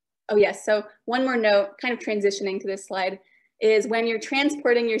 oh yes, so one more note, kind of transitioning to this slide, is when you're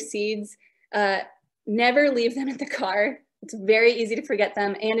transporting your seeds, never leave them in the car. It's very easy to forget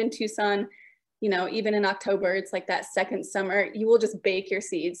them, and in Tucson, you know, even in October, it's like that second summer, you will just bake your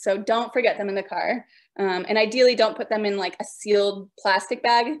seeds. So don't forget them in the car. And ideally don't put them in like a sealed plastic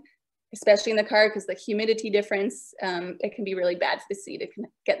bag, especially in the car, because the humidity difference, it can be really bad for the seed. It can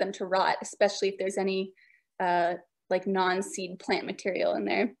get them to rot, especially if there's any like non-seed plant material in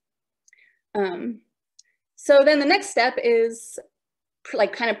there. So then the next step is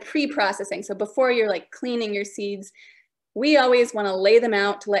like kind of pre-processing. So before you're like cleaning your seeds, we always want to lay them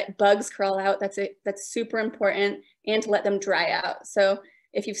out to let bugs crawl out. That's super important, and to let them dry out. So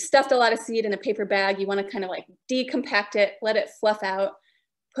if you've stuffed a lot of seed in a paper bag, you want to kind of like decompact it, let it fluff out,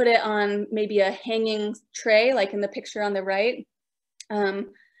 put it on maybe a hanging tray, like in the picture on the right.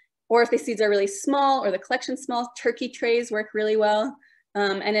 Or if the seeds are really small or the collection's small, turkey trays work really well.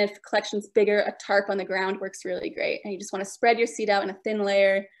 And if the collection's bigger, a tarp on the ground works really great. And you just want to spread your seed out in a thin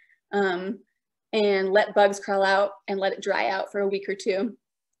layer and let bugs crawl out and let it dry out for a week or two.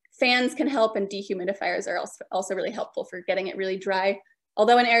 Fans can help, and dehumidifiers are also really helpful for getting it really dry.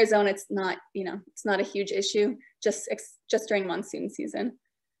 Although in Arizona, it's not, you know, it's not a huge issue, just during monsoon season.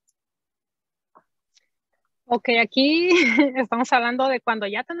 Ok, aquí estamos hablando de cuando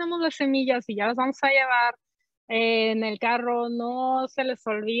ya tenemos las semillas y ya las vamos a llevar en el carro. No se les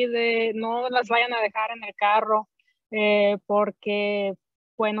olvide, no las vayan a dejar en el carro, porque,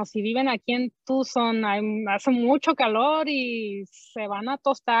 bueno, si viven aquí en Tucson, hace mucho calor y se van a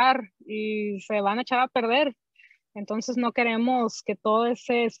tostar y se van a echar a perder. Entonces no queremos que todo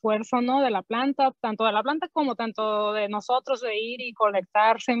ese esfuerzo, ¿no?, de la planta, tanto de la planta como tanto de nosotros de ir y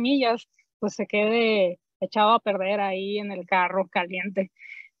colectar semillas, pues se quede echado a perder ahí en el carro caliente.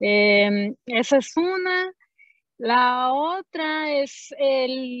 Esa es una. La otra es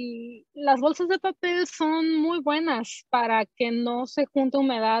las bolsas de papel son muy buenas para que no se junte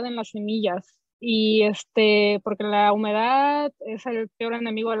humedad en las semillas, y porque la humedad es el peor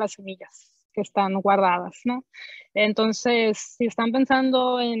enemigo de las semillas que están guardadas, ¿no? Entonces, si están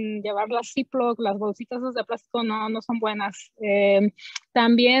pensando en llevar las Ziploc, las bolsitas de plástico no son buenas.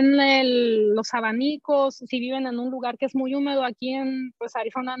 También los abanicos, si viven en un lugar que es muy húmedo, aquí en pues,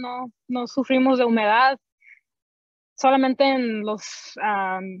 Arizona no sufrimos de humedad, solamente en los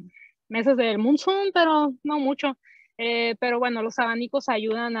meses del monsoon, pero no mucho. Pero bueno, los abanicos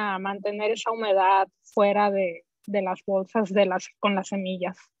ayudan a mantener esa humedad fuera de las bolsas con las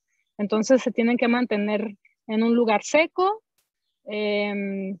semillas. Entonces se tienen que mantener en un lugar seco,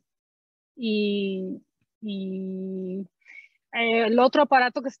 y el otro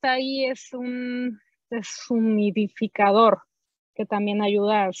aparato que está ahí es un deshumidificador, que también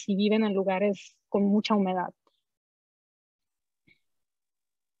ayuda si viven en lugares con mucha humedad.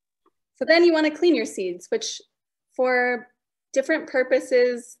 So then you want to clean your seeds, which for different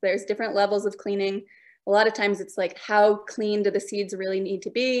purposes, there's different levels of cleaning. A lot of times it's like, how clean do the seeds really need to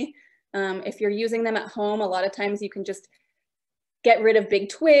be? If you're using them at home, a lot of times you can just get rid of big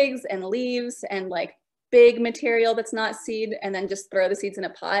twigs and leaves and like big material that's not seed, and then just throw the seeds in a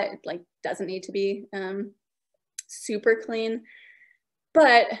pot. It like doesn't need to be super clean,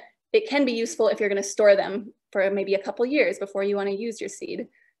 but it can be useful if you're going to store them for maybe a couple years before you want to use your seed.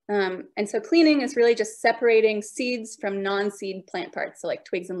 And so cleaning is really just separating seeds from non-seed plant parts, so like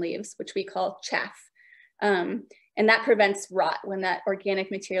twigs and leaves, which we call chaff. And that prevents rot when that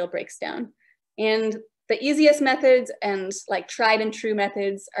organic material breaks down. And the easiest methods and like tried and true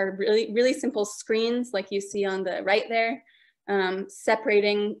methods are really, really simple screens like you see on the right there,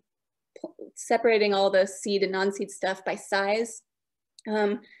 separating all the seed and non-seed stuff by size.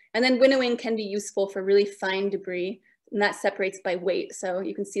 And then winnowing can be useful for really fine debris, and that separates by weight. So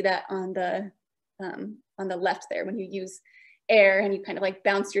you can see that on the left there, when you use air and you kind of like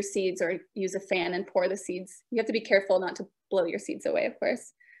bounce your seeds or use a fan and pour the seeds. You have to be careful not to blow your seeds away, of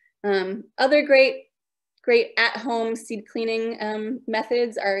course. Other great at-home seed cleaning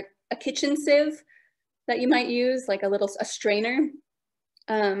methods are a kitchen sieve that you might use, like a strainer,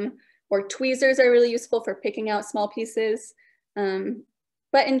 or tweezers are really useful for picking out small pieces.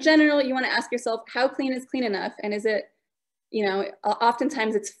 But in general, you want to ask yourself, how clean is clean enough? And is it, you know,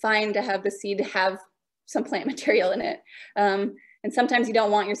 oftentimes it's fine to have the seed have some plant material in it. And sometimes you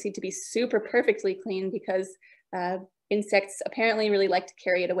don't want your seed to be super perfectly clean, because insects apparently really like to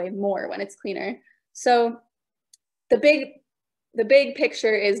carry it away more when it's cleaner. So the big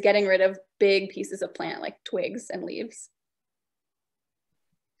picture is getting rid of big pieces of plant like twigs and leaves.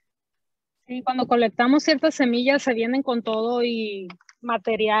 Sí, cuando colectamos ciertas semillas se vienen con todo y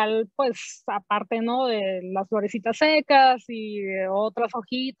material, pues aparte, ¿no?, de las florecitas secas y de otras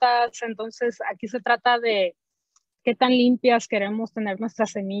hojitas. Entonces aquí se trata de qué tan limpias queremos tener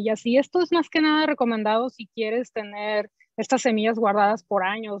nuestras semillas, y esto es más que nada recomendado si quieres tener estas semillas guardadas por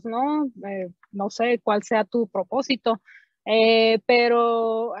años, ¿no? No sé cuál sea tu propósito,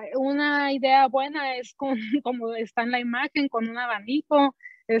 pero una idea buena es como está en la imagen, con un abanico,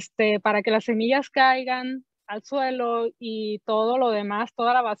 para que las semillas caigan al suelo y todo lo demás,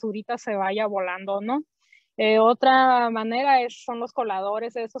 toda la basurita se vaya volando, ¿no? Otra manera son los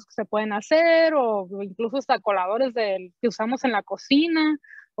coladores esos que se pueden hacer, o incluso hasta coladores que usamos en la cocina,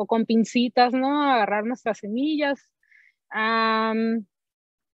 o con pincitas, ¿no? Agarrar nuestras semillas.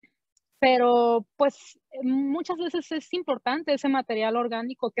 Pero pues muchas veces es importante ese material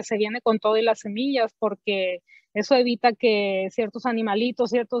orgánico que se viene con todo y las semillas, porque eso evita que ciertos animalitos,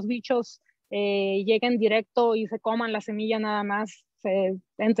 ciertos bichos lleguen directo y se coman la semilla nada más. Se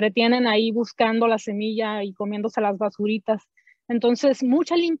entretienen ahí buscando la semilla y comiéndose las basuritas. Entonces,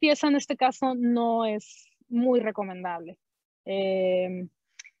 mucha limpieza en este caso no es muy recomendable.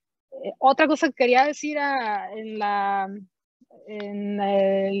 Otra cosa que quería decir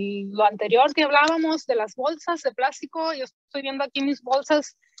lo anterior que hablábamos de las bolsas de plástico, yo estoy viendo aquí mis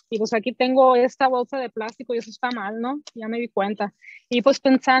bolsas y pues aquí tengo esta bolsa de plástico y eso está mal, ¿no? Ya me di cuenta. Y pues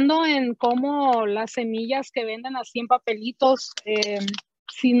pensando en cómo las semillas que venden así en papelitos,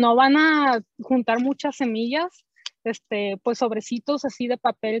 si no van a juntar muchas semillas, pues sobrecitos así de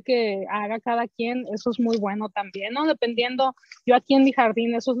papel que haga cada quien, eso es muy bueno también, ¿no? Dependiendo, yo aquí en mi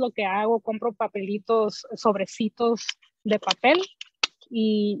jardín eso es lo que hago, compro papelitos, sobrecitos de papel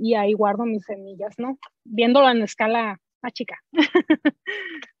y ahí guardo mis semillas, ¿no? Viéndolo en escala más chica.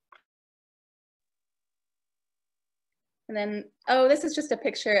 And then, oh, this is just a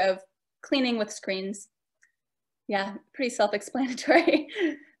picture of cleaning with screens. Yeah, pretty self-explanatory.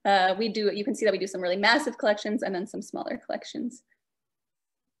 You can see that we do some really massive collections and then some smaller collections.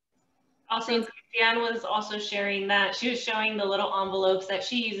 Also, Christiane was also sharing that. She was showing the little envelopes that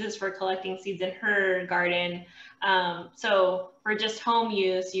she uses for collecting seeds in her garden. So for just home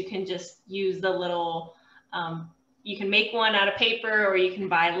use, you can just use the little, you can make one out of paper, or you can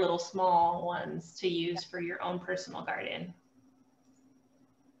buy little small ones to use for your own personal garden.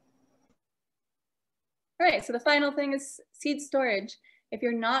 All right, so the final thing is seed storage. If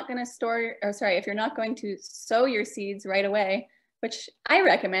you're not going to sow your seeds right away, which I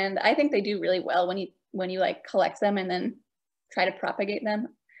recommend, I think they do really well when you like collect them and then try to propagate them.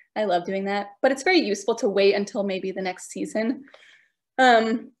 I love doing that, but it's very useful to wait until maybe the next season.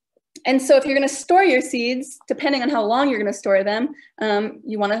 And so if you're going to store your seeds, depending on how long you're going to store them,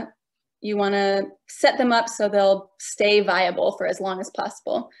 you want to set them up so they'll stay viable for as long as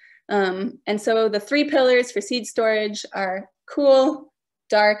possible. And so the 3 pillars for seed storage are cool,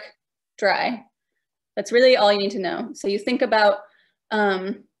 dark, dry. That's really all you need to know. So you think about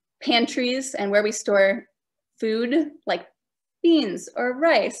pantries and where we store food, like beans or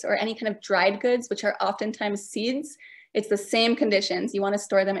rice or any kind of dried goods, which are oftentimes seeds. It's the same conditions. You want to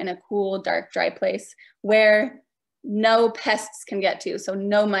store them in a cool, dark, dry place where no pests can get to. So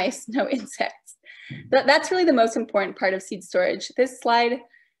no mice, no insects. That's really the most important part of seed storage. This slide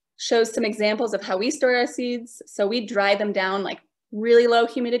shows some examples of how we store our seeds. So we dry them down like really low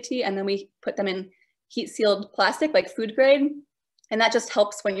humidity, and then we put them in heat sealed plastic, like food grade. And that just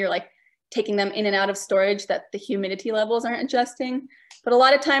helps when you're like taking them in and out of storage, that the humidity levels aren't adjusting. But a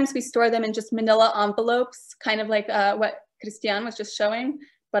lot of times we store them in just manila envelopes, kind of like what Christiane was just showing,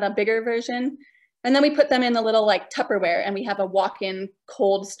 but a bigger version. And then we put them in a little like Tupperware, and we have a walk-in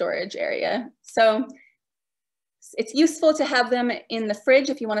cold storage area. So it's useful to have them in the fridge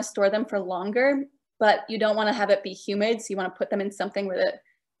if you want to store them for longer, but you don't want to have it be humid. So you want to put them in something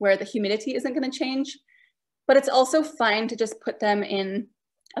where the humidity isn't going to change. But it's also fine to just put them in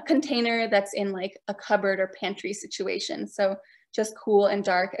a container that's in like a cupboard or pantry situation. So just cool and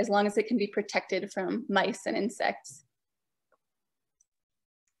dark, as long as it can be protected from mice and insects.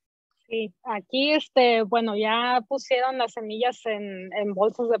 Sí, aquí, bueno, ya pusieron las semillas en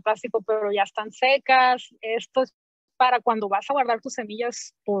bolsas de plástico, pero ya están secas. Esto es para cuando vas a guardar tus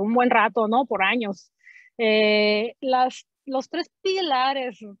semillas por un buen rato, ¿no? Por años. Los 3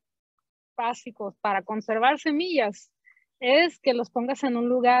 pilares básicos para conservar semillas es que los pongas en un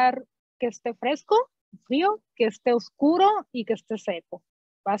lugar que esté fresco, frío, que esté oscuro y que esté seco.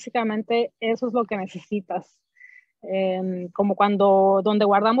 Básicamente eso es lo que necesitas. Como donde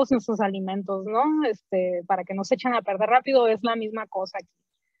guardamos nuestros alimentos, ¿no? Para que no se echen a perder rápido, es la misma cosa aquí.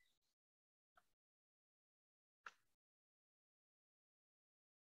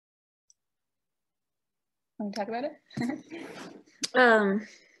 Want to talk about it?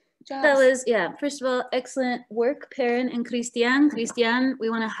 That was, yeah, first of all, excellent work, Perin and Christiane. Christiane,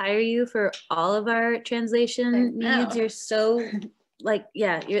 we want to hire you for all of our translation needs. You're so, like,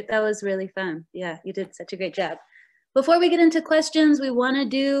 yeah, that was really fun. Yeah, you did such a great job. Before we get into questions, we want to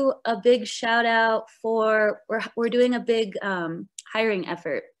do a big shout out for, we're doing a big hiring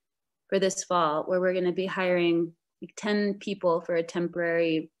effort for this fall, where we're going to be hiring like 10 people for a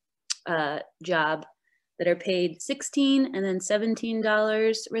temporary job that are paid $16 and then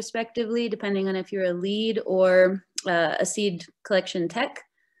 $17 respectively, depending on if you're a lead or a seed collection tech.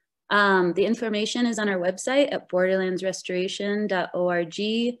 The information is on our website at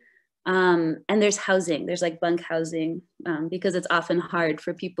borderlandsrestoration.org. And there's housing, there's like bunk housing, because it's often hard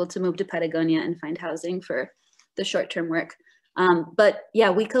for people to move to Patagonia and find housing for the short-term work. But yeah,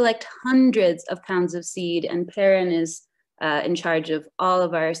 we collect hundreds of pounds of seed, and Perin is in charge of all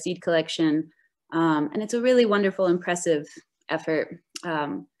of our seed collection. And it's a really wonderful, impressive effort.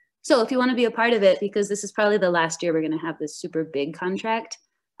 So if you want to be a part of it, because this is probably the last year we're going to have this super big contract,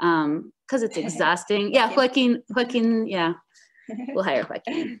 because it's exhausting. Yeah, Joaquin, yeah. We'll hire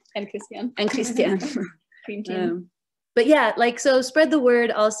Joaquin. And Christian. And Christian. Dream team. But yeah, like, so spread the word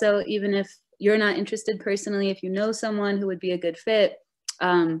also, even if you're not interested personally, if you know someone who would be a good fit.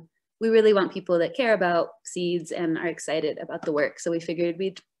 We really want people that care about seeds and are excited about the work. So we figured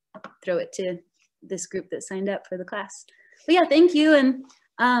we'd throw it to this group that signed up for the class. But yeah, thank you. And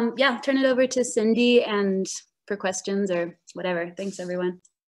yeah, turn it over to Cindy and for questions or whatever. Thanks, everyone.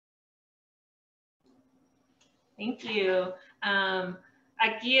 Thank you.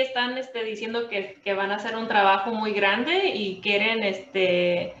 Aquí están diciendo que van a hacer un trabajo muy grande y quieren,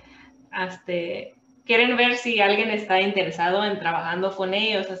 quieren ver si alguien está interesado en trabajando con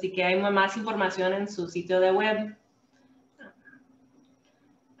ellos, así que hay más información en su sitio de web.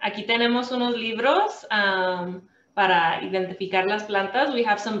 Aquí tenemos unos libros para identificar las plantas. We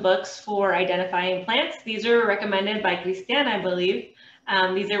have some books for identifying plants. These are recommended by Christian, I believe.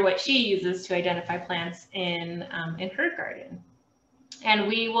 These are what she uses to identify plants in her garden. And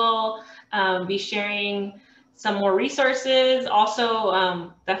we will be sharing some more resources.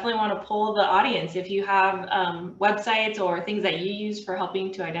 Also, definitely want to poll the audience. If you have websites or things that you use for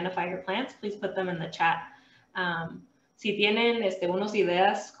helping to identify your plants, please put them in the chat. Si tienen unos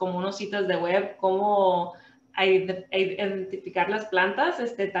ideas como unos sitios de web, cómo identificar las plantas,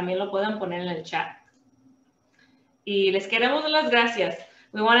 también lo pueden poner en el chat. Y les queremos dar las gracias.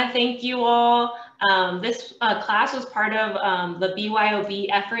 We want to thank you all. This class was part of the BYOB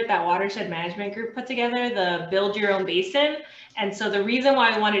effort that Watershed Management Group put together, the Build Your Own Basin. And so the reason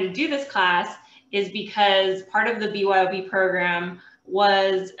why I wanted to do this class is because part of the BYOB program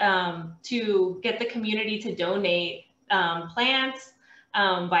was to get the community to donate plants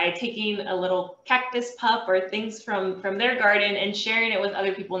by taking a little cactus pup or things from their garden and sharing it with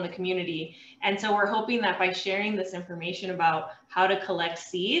other people in the community. And so we're hoping that by sharing this information about how to collect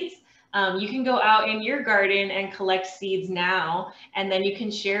seeds, you can go out in your garden and collect seeds now, and then you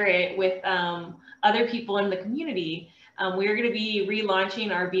can share it with other people in the community. We're going to be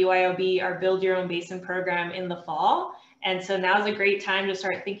relaunching our BYOB, our Build Your Own Basin program in the fall. And so now's a great time to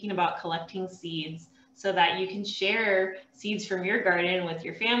start thinking about collecting seeds so that you can share seeds from your garden with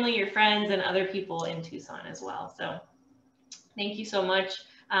your family, your friends, and other people in Tucson as well. So thank you so much.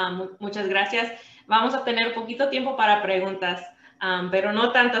 Muchas gracias. Vamos a tener poquito tiempo para preguntas, pero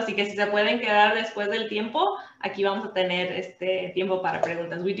no tanto, así que si se pueden quedar después del tiempo, aquí vamos a tener tiempo para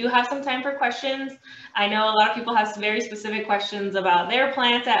preguntas. We do have some time for questions. I know a lot of people have very specific questions about their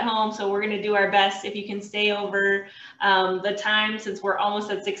plants at home, so we're going to do our best. If you can stay over the time, since we're almost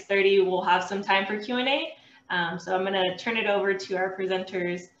at 6:30, we'll have some time for Q&A. So I'm going to turn it over to our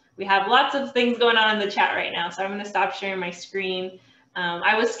presenters. We have lots of things going on in the chat right now, so I'm going to stop sharing my screen.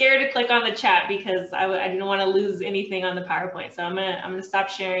 I was scared to click on the chat because I didn't want to lose anything on the PowerPoint. So I'm gonna stop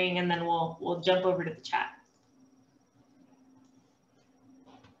sharing and then we'll jump over to the chat.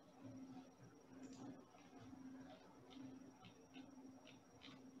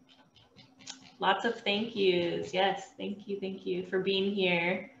 Lots of thank yous. Yes, thank you for being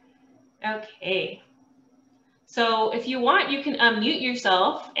here. Okay. So if you want, you can unmute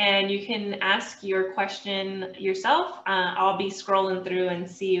yourself and you can ask your question yourself. I'll be scrolling through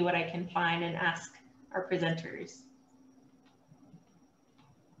and see what I can find and ask our presenters.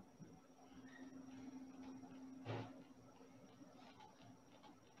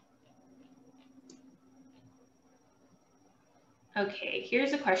 Okay,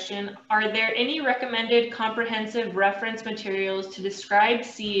 here's a question. Are there any recommended comprehensive reference materials to describe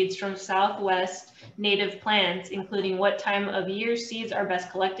seeds from Southwest native plants, including what time of year seeds are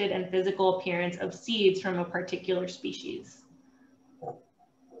best collected and physical appearance of seeds from a particular species?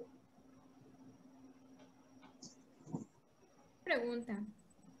 Pregunta.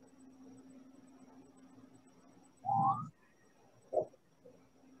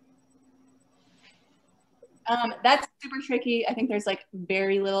 That's super tricky. I think there's like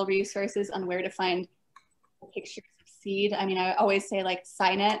very little resources on where to find pictures of seed. I mean, I always say like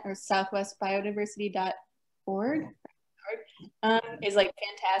SciNet or southwestbiodiversity.org is like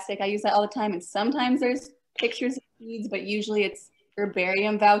fantastic. I use that all the time. And sometimes there's pictures of seeds, but usually it's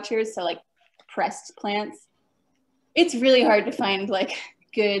herbarium vouchers. So like pressed plants. It's really hard to find like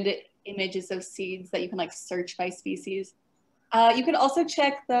good images of seeds that you can like search by species. You could also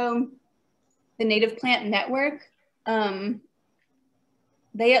check though, the Native Plant Network.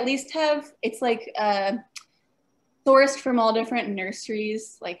 They at least have, it's like sourced from all different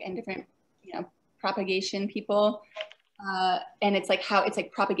nurseries, like and different, you know, propagation people. And it's like how, it's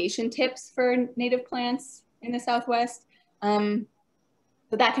like propagation tips for native plants in the Southwest. So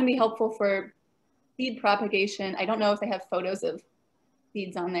that can be helpful for seed propagation. I don't know if they have photos of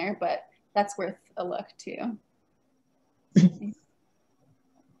seeds on there, but that's worth a look too.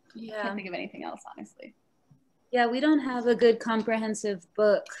 Yeah. I can't think of anything else, honestly. Yeah, we don't have a good comprehensive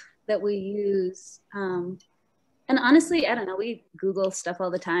book that we use. And honestly, I don't know, we Google stuff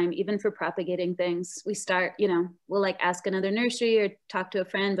all the time, even for propagating things. We start, you know, we'll like ask another nursery or talk to a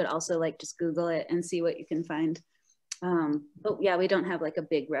friend, but also like just Google it and see what you can find. But yeah, we don't have like a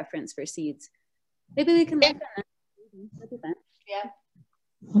big reference for seeds. Maybe we can look at that. Yeah.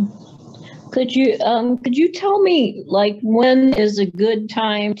 Could you tell me like when is a good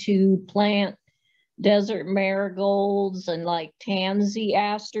time to plant desert marigolds and like tansy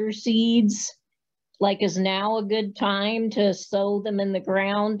aster seeds? Like, is now a good time to sow them in the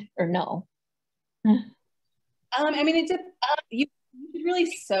ground or no? I mean, you should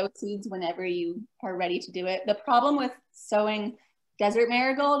really sow seeds whenever you are ready to do it. The problem with sowing desert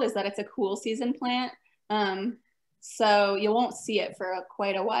marigold is that it's a cool season plant. So you won't see it for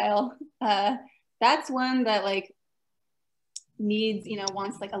quite a while. That's one that like needs, you know,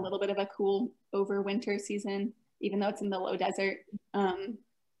 wants like a little bit of a cool over winter season, even though it's in the low desert.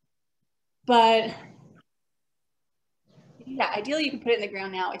 But yeah, ideally you can put it in the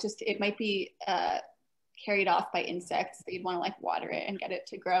ground now. It might be carried off by insects. So you'd want to like water it and get it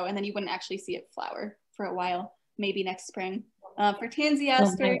to grow, and then you wouldn't actually see it flower for a while, maybe next spring. For tansy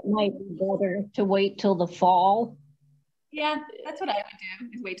aster, it might be better to wait till the fall. Yeah, that's what I would do,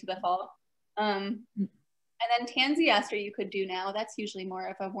 is wait till the fall. And then tansy aster you could do now. That's usually more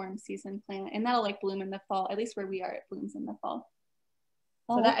of a warm season plant, and that'll like bloom in the fall. At least where we are, it blooms in the fall.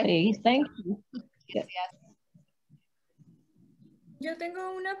 So okay, thank you. Yo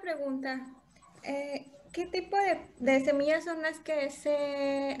tengo una pregunta. ¿Qué tipo de semillas son las que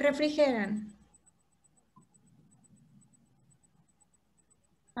se refrigeran?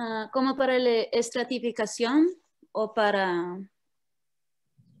 ¿Como para la estratificación o para...?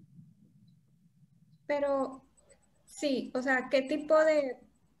 Pero sí, o sea, ¿qué tipo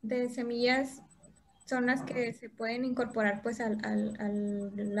de semillas son las que se pueden incorporar pues a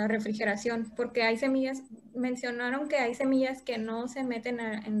la refrigeración? Porque hay semillas, mencionaron que hay semillas que no se meten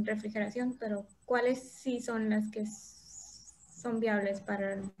en refrigeración, pero ¿cuáles sí son las que son viables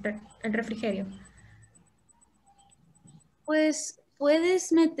para el refrigerio? Pues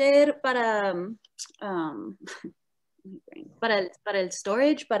puedes meter para el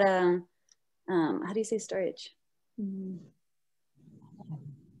storage, para how do you say storage?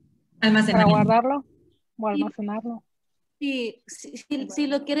 Para guardarlo o almacenarlo. Sí, si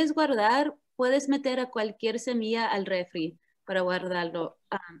lo quieres guardar, puedes meter a cualquier semilla al refri para guardarlo.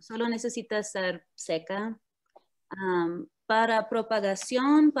 Solo necesita estar seca. Para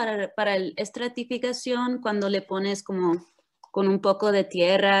propagación, para estratificación, cuando le pones como con un poco de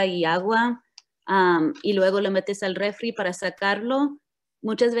tierra y agua y luego lo metes al refri para sacarlo,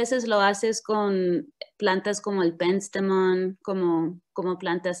 muchas veces lo haces con plantas como el penstemon, como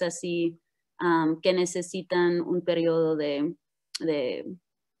plantas así que necesitan un periodo de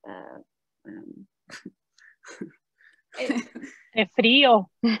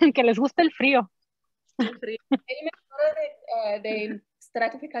frío, que les gusta el frío. El método de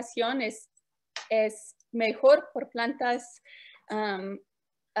estratificación es mejor por plantas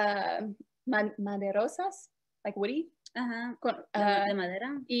maderosas, like woody, de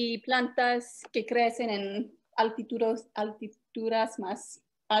madera, y plantas que crecen en altituras más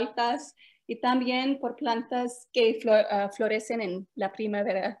altas, y también por plantas que florecen en la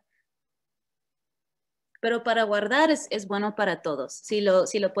primavera. Pero para guardar es bueno para todos. Si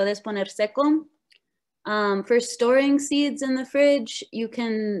lo puedes poner seco. For storing seeds in the fridge, you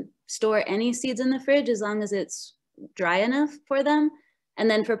can store any seeds in the fridge as long as it's dry enough for them. And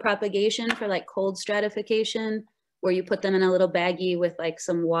then for propagation, for like cold stratification, where you put them in a little baggie with like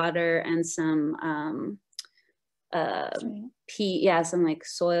some water and some some like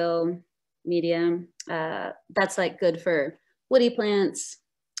soil medium. That's like good for woody plants,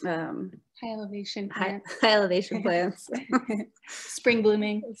 High elevation plants. high elevation plants, Spring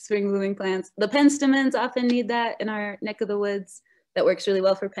blooming plants. The penstemons often need that in our neck of the woods. That works really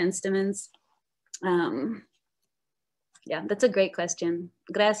well for penstemons. Yeah, that's a great question.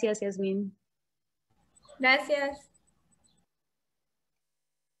 Gracias, Yasmin. Gracias.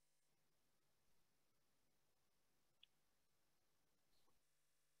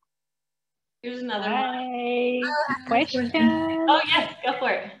 Here's another one. Hi. Question. Oh, yes, go for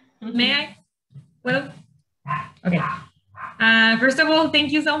it. May I? Well, okay. First of all,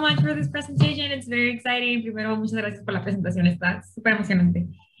 thank you so much for this presentation. It's very exciting. Primero, muchas gracias por la presentación. Está súper emocionante.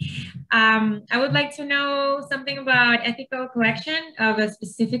 I would like to know something about ethical collection of a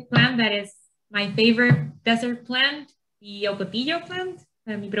specific plant that is my favorite desert plant, the ocotillo plant.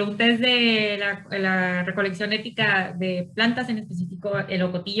 Mi pregunta es de la recolección ética de plantas, en específico el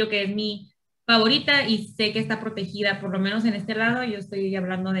ocotillo, que es mi favorita y sé que está protegida, por lo menos en este lado. Yo estoy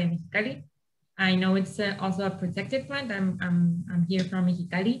hablando de Mexicali. I know it's also a protected plant. I'm here from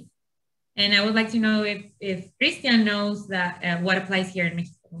Mexicali. And I would like to know if Christian knows that what applies here in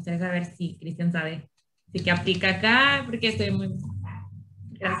Mexico. Me gustaría saber si Christian sabe si que aplica acá, porque estoy muy...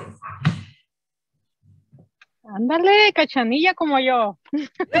 Gracias. Ándale, cachanilla como yo.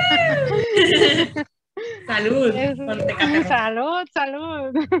 Salud. Salud,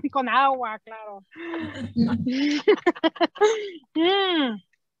 salud. Con agua, claro.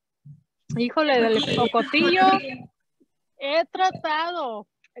 Híjole, del ocotillo he tratado.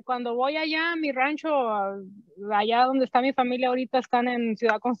 Cuando voy allá a mi rancho, allá donde está mi familia ahorita, están en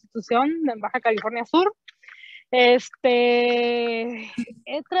Ciudad Constitución, en Baja California Sur. He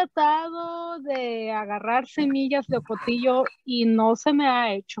tratado de agarrar semillas de ocotillo y no se me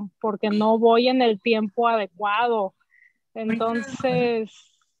ha hecho porque no voy en el tiempo adecuado. Entonces,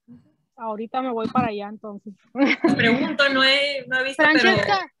 ahorita me voy para allá, entonces. Pregunto, no he visto,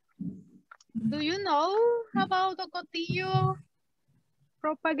 Francesca, do you know about ocotillo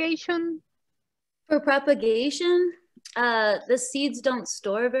propagation? For propagation, the seeds don't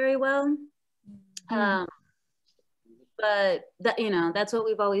store very well. But that, you know, that's what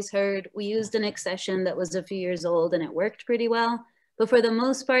we've always heard. We used an accession that was a few years old and it worked pretty well. But for the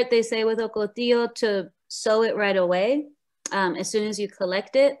most part, they say with ocotillo to sow it right away as soon as you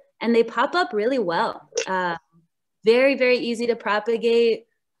collect it. And they pop up really well. Very, very easy to propagate.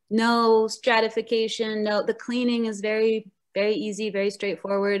 No stratification. No, the cleaning is very, very easy, very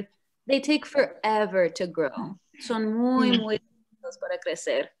straightforward. They take forever to grow. Son muy, muy lindos para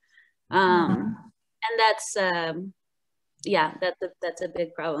crecer. And that's... yeah, that's a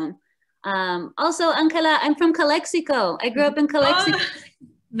big problem. Also, Angela, I'm from Calexico. I grew up in Calexico. Oh,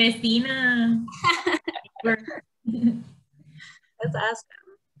 Messina. That's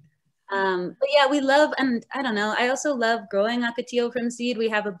awesome. But yeah, we love, and I don't know, I also love growing ocotillo from seed. We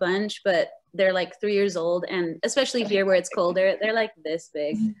have a bunch, but they're like 3 years old, and especially here where it's colder, they're like this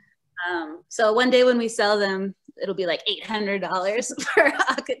big. So one day when we sell them, it'll be like $800 for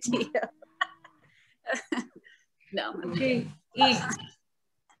ocotillo. No. Okay. Y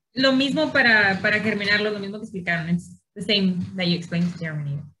lo mismo para germinarlo, lo mismo que explicaron. It's the same that you explained to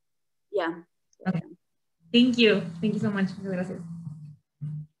germinate. Yeah. Okay. Thank you. Thank you so much. Muchas gracias.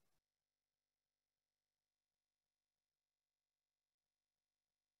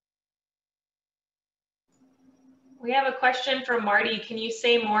 We have a question from Marty. Can you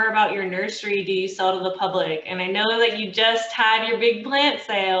say more about your nursery do you sell to the public? And I know that you just had your big plant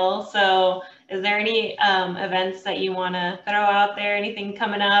sale, so is there any events that you want to throw out there? Anything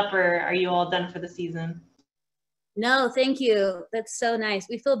coming up, or are you all done for the season? No, thank you. That's so nice.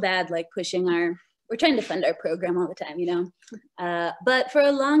 We feel bad like pushing we're trying to fund our program all the time, you know. But for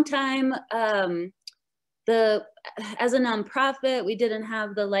a long time, as a nonprofit, we didn't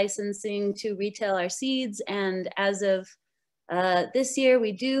have the licensing to retail our seeds. And as of this year,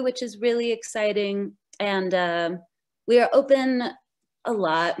 we do, which is really exciting. And we are open a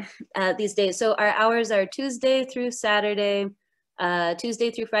lot these days. So our hours are Tuesday through Saturday.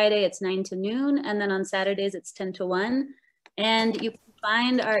 Tuesday through Friday, it's 9 to noon. And then on Saturdays, it's 10 to 1. And you can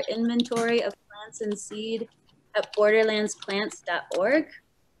find our inventory of plants and seed at borderlandsplants.org.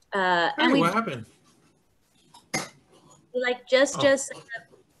 And what happened? We like just set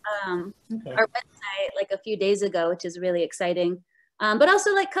up our website like a few days ago, which is really exciting. But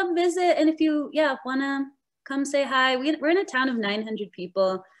also like come visit. And if you, wanna come say hi. We're in a town of 900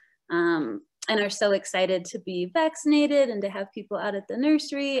 people and are so excited to be vaccinated and to have people out at the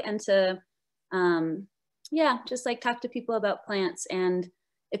nursery and to, just like talk to people about plants. And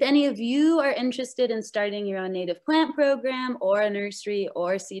if any of you are interested in starting your own native plant program or a nursery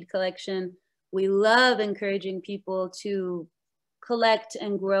or seed collection, we love encouraging people to collect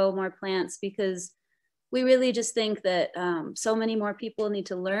and grow more plants, because we really just think that so many more people need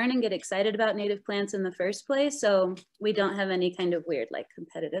to learn and get excited about native plants in the first place. So we don't have any kind of weird like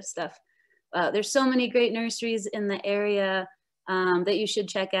competitive stuff. There's so many great nurseries in the area that you should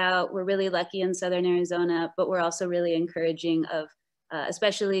check out. We're really lucky in Southern Arizona, but we're also really encouraging of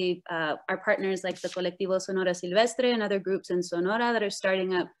especially our partners like the Colectivo Sonora Silvestre and other groups in Sonora that are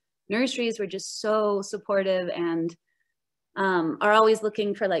starting up nurseries. We're just so supportive and are always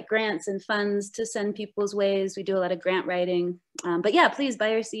looking for like grants and funds to send people's ways. We do a lot of grant writing, but yeah, please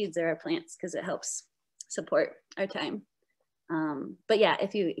buy our seeds or our plants because it helps support our time. But yeah,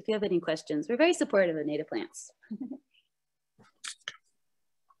 if you have any questions, we're very supportive of native plants.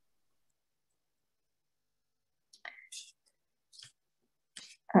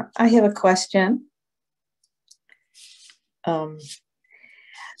 I have a question.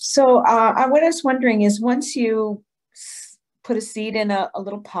 So what I was wondering is, once you put a seed in a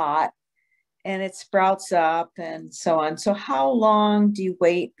little pot and it sprouts up and so on, so how long do you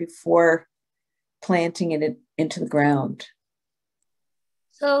wait before planting it into the ground?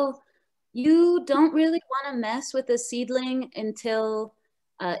 So you don't really want to mess with a seedling until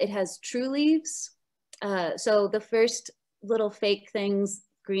it has true leaves. So the first little fake things,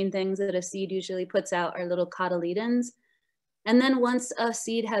 green things that a seed usually puts out are little cotyledons. And then once a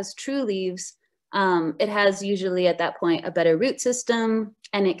seed has true leaves, it has usually at that point a better root system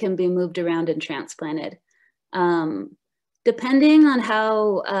and it can be moved around and transplanted. Depending on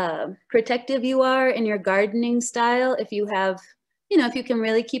how protective you are in your gardening style, if you have, if you can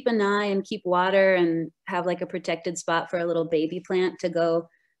really keep an eye and keep water and have like a protected spot for a little baby plant to go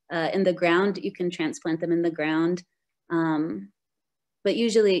in the ground, you can transplant them in the ground. But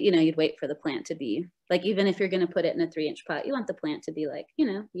usually, you'd wait for the plant to be like, even if you're going to put it in a 3-inch pot, you want the plant to be like,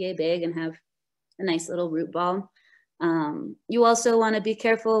 yay big and have a nice little root ball. You also want to be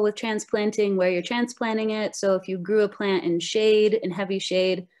careful with transplanting where you're transplanting it. So if you grew a plant in shade, in heavy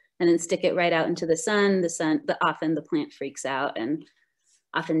shade, and then stick it right out into the sun, often the plant freaks out and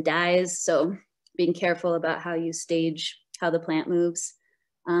often dies. So being careful about how you stage how the plant moves.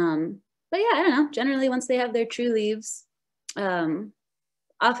 But yeah, I don't know, generally once they have their true leaves,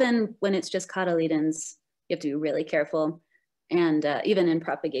 often when it's just cotyledons, you have to be really careful. And even in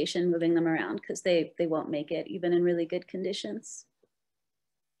propagation, moving them around because they won't make it even in really good conditions.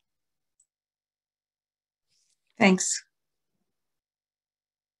 Thanks.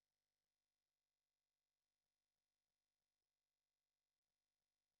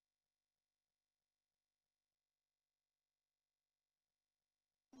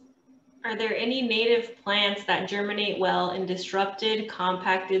 Are there any native plants that germinate well in disrupted,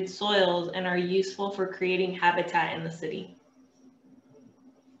 compacted soils and are useful for creating habitat in the city?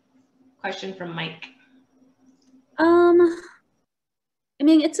 Question from Mike. I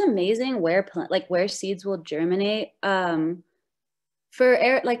mean, it's amazing where seeds will germinate. For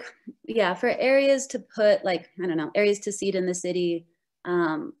areas to put areas to seed in the city.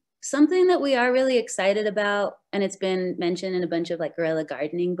 Something that we are really excited about, and it's been mentioned in a bunch of like guerrilla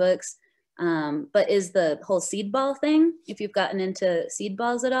gardening books, but is the whole seed ball thing, if you've gotten into seed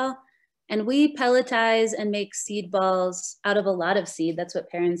balls at all. And we pelletize and make seed balls out of a lot of seed. That's what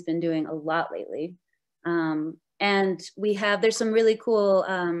Perin's been doing a lot lately. And there's some really cool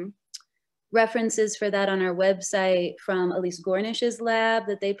references for that on our website from Elise Gornish's lab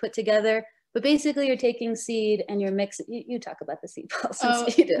that they put together. But basically you're taking seed and you're mixing, you talk about the seed balls.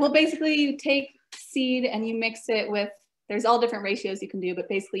 Well, basically you take seed and you mix it with, there's all different ratios you can do, but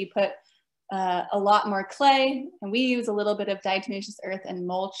basically you put a lot more clay, and we use a little bit of diatomaceous earth and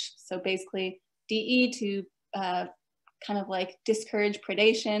mulch. So basically DE to kind of like discourage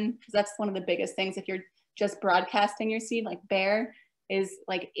predation, because that's one of the biggest things. If you're just broadcasting your seed, like bare is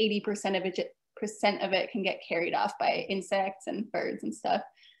like 80% of it can get carried off by insects and birds and stuff.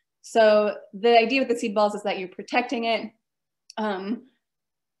 So the idea with the seed balls is that you're protecting it,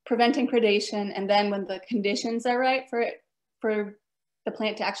 preventing predation, and then when the conditions are right for the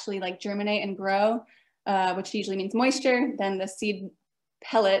plant to actually like germinate and grow, which usually means moisture, then the seed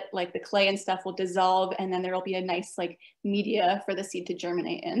pellet, like the clay and stuff, will dissolve, and then there will be a nice like media for the seed to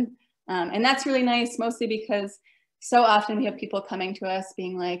germinate in. And that's really nice, mostly because so often we have people coming to us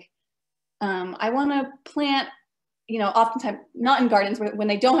being like, I want to plant, oftentimes not in gardens when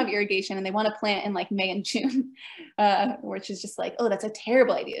they don't have irrigation and they want to plant in like May and June, which is just like, oh, that's a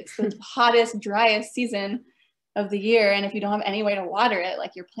terrible idea. It's the hottest, driest season of the year. And if you don't have any way to water it,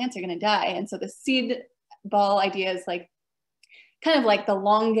 like your plants are going to die. And so the seed ball idea is like, kind of like the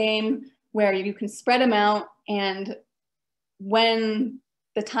long game where you can spread them out, and when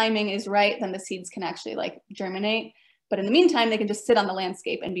the timing is right, then the seeds can actually like germinate. But in the meantime, they can just sit on the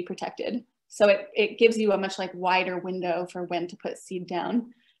landscape and be protected. So it gives you a much like wider window for when to put seed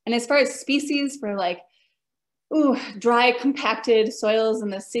down. And as far as species for like, dry, compacted soils in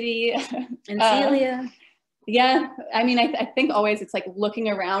the city. And Celia. Yeah, I mean, I think always it's like looking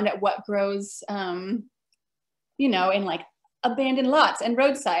around at what grows, you know, in like abandoned lots and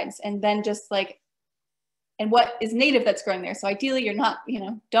roadsides, and then just like, and what is native that's growing there. So ideally you're not, you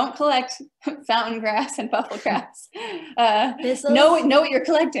know, don't collect fountain grass and buffalo grass. Know what you're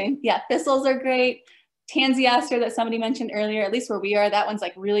collecting. Yeah, thistles are great. Tansy aster that somebody mentioned earlier, at least where we are, that one's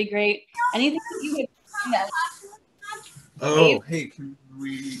like really great. Anything that you would hey, can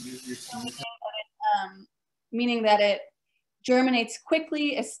we use your meaning that it germinates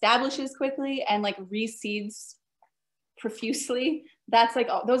quickly, establishes quickly, and like reseeds profusely. That's like,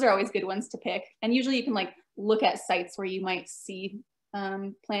 those are always good ones to pick. And usually you can like look at sites where you might see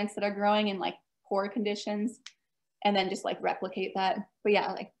plants that are growing in like poor conditions, and then just like replicate that. But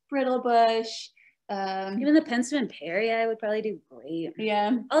yeah, like brittle bush. Even the Pennsylvania Perry, I would probably do great.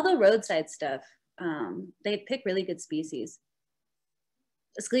 Yeah. All the roadside stuff, they pick really good species.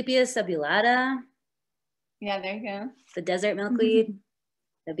 Asclepias subulata. Yeah, there you go. The desert milkweed,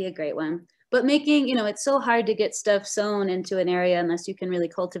 that'd be a great one. But making, you know, it's so hard to get stuff sown into an area unless you can really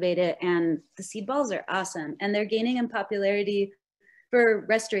cultivate it. And the seed balls are awesome. And they're gaining in popularity for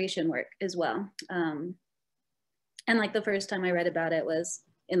restoration work as well. And like the first time I read about it was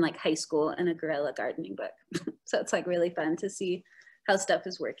in like high school in a guerrilla gardening book. So it's like really fun to see how stuff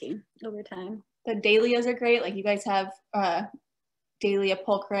is working over time. The dahlias are great. Like you guys have Dahlia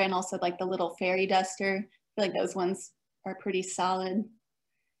pulchra and also like the little fairy duster. I feel like those ones are pretty solid.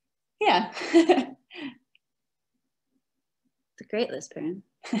 Yeah. It's a great list, Perin.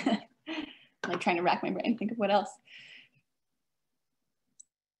 Like trying to rack my brain, think of what else.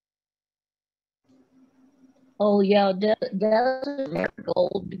 Oh yeah, desert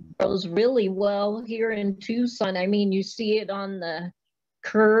marigold grows really well here in Tucson. I mean, you see it on the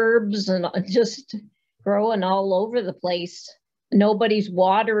curbs and just growing all over the place. Nobody's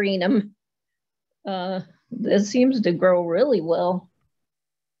watering them. This seems to grow really well.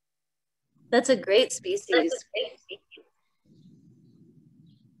 That's a great species.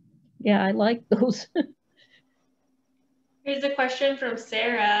 Yeah, I like those. Here's a question from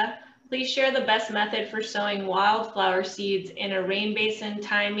Sarah. Please share the best method for sowing wildflower seeds in a rain basin,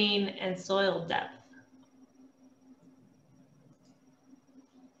 timing, and soil depth.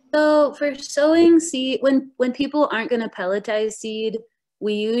 So for sowing seed, when people aren't going to pelletize seed,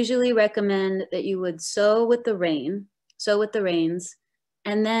 we usually recommend that you would sow with the rains,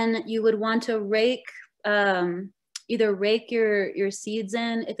 and then you would want to rake, either rake your seeds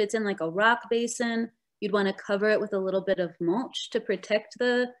in. If it's in like a rock basin, you'd want to cover it with a little bit of mulch to protect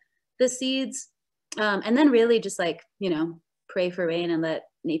the seeds. And then really just like, you know, pray for rain and let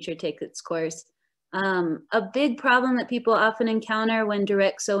nature take its course. A big problem that people often encounter when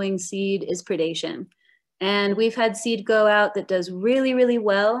direct sowing seed is predation. And we've had seed go out that does really, really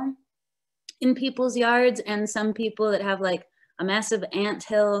well in people's yards, and some people that have like a massive ant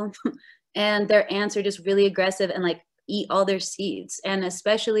hill and their ants are just really aggressive and like eat all their seeds. And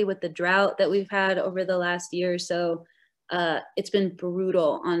especially with the drought that we've had over the last year or so, it's been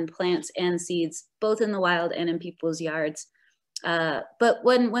brutal on plants and seeds, both in the wild and in people's yards. But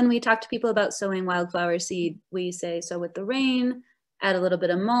when we talk to people about sowing wildflower seed, we say sow with the rain, add a little bit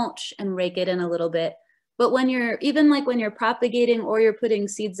of mulch and rake it in a little bit. But when you're, even like when you're propagating or you're putting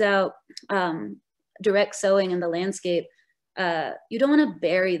seeds out, direct sowing in the landscape, you don't want to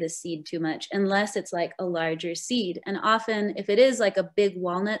bury the seed too much unless it's like a larger seed. And often if it is like a big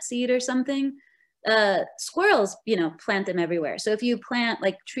walnut seed or something, squirrels, you know, plant them everywhere. So if you plant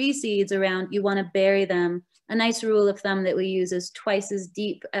like tree seeds around, you want to bury them. A nice rule of thumb that we use is twice as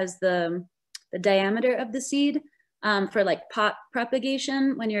deep as the diameter of the seed, for like pot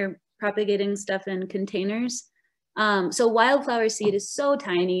propagation when you're propagating stuff in containers. So wildflower seed is so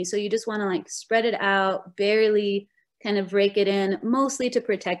tiny, so you just want to like spread it out, barely kind of rake it in, mostly to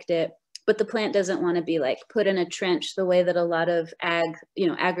protect it. But the plant doesn't want to be like put in a trench the way that a lot of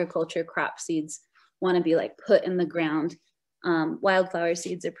agriculture crop seeds want to be like put in the ground. Wildflower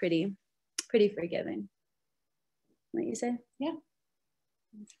seeds are pretty forgiving. What you say? Yeah.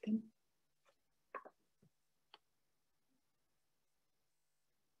 That's good.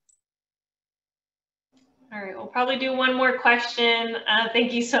 All right, we'll probably do one more question.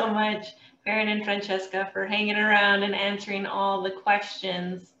 Thank you so much, Perin and Francesca, for hanging around and answering all the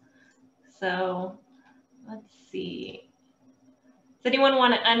questions. So let's see. Does anyone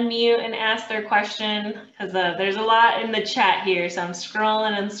want to unmute and ask their question? Because there's a lot in the chat here, so I'm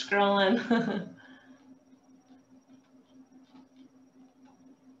scrolling and scrolling.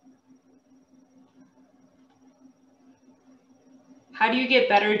 How do you get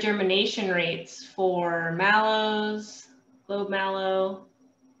better germination rates for mallows, globe mallow?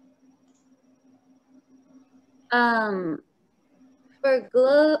 For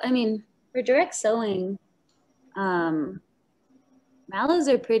direct sowing, mallows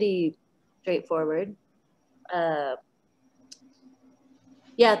are pretty straightforward.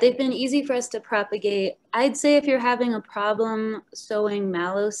 Yeah, they've been easy for us to propagate. I'd say if you're having a problem sowing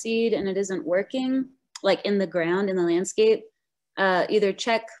mallow seed and it isn't working, like in the ground, in the landscape, either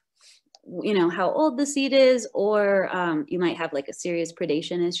check, how old the seed is, or you might have like a serious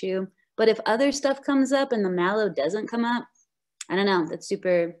predation issue. But if other stuff comes up and the mallow doesn't come up, I don't know, that's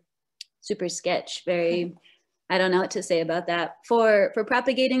super, super sketch. I don't know what to say about that. For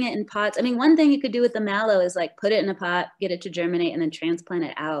propagating it in pots, one thing you could do with the mallow is like put it in a pot, get it to germinate, and then transplant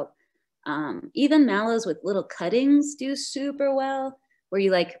it out. Even mallows with little cuttings do super well, where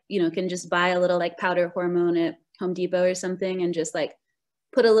you can just buy a little like powder hormone at Home Depot or something and just like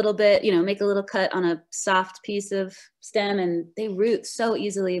put a little bit, make a little cut on a soft piece of stem, and they root so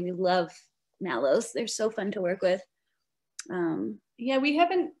easily. We love mallows. They're so fun to work with. Yeah, we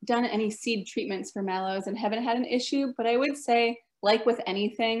haven't done any seed treatments for mallows and haven't had an issue, but I would say, like with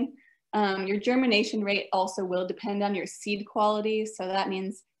anything, your germination rate also will depend on your seed quality. So that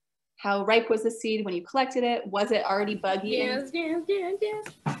means how ripe was the seed when you collected it? Was it already buggy? Yes.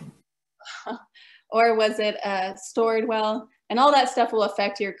 Or was it stored well? And all that stuff will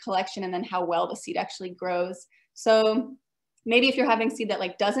affect your collection and then how well the seed actually grows. So maybe if you're having seed that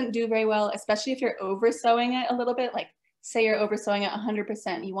like doesn't do very well, especially if you're oversowing it a little bit, like say you're oversowing it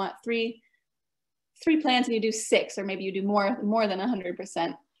 100%, you want three plants and you do 6, or maybe you do more than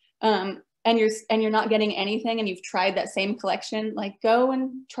 100%, and you're not getting anything, and you've tried that same collection, like go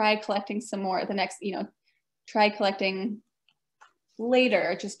and try collecting some more. The next, try collecting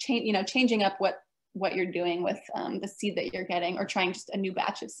later, just changing up what you're doing with the seed that you're getting, or trying just a new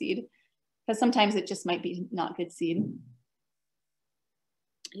batch of seed, because sometimes it just might be not good seed.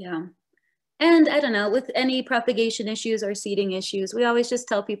 Yeah. And I don't know, with any propagation issues or seeding issues, we always just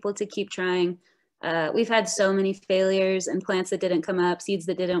tell people to keep trying. We've had so many failures and plants that didn't come up, seeds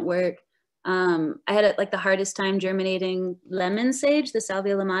that didn't work. I had the hardest time germinating lemon sage, the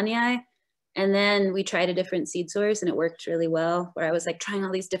Salvia lemanii. And then we tried a different seed source and it worked really well, where I was like trying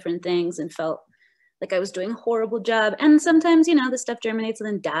all these different things and felt like I was doing a horrible job. And sometimes, the stuff germinates and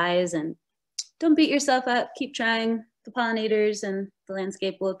then dies, and don't beat yourself up, keep trying. The pollinators and the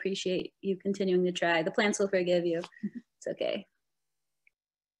landscape will appreciate you continuing to try. The plants will forgive you. It's okay.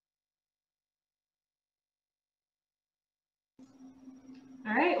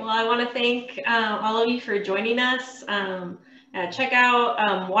 All right, well, I want to thank all of you for joining us. Check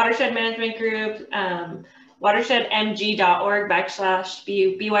out Watershed Management Group,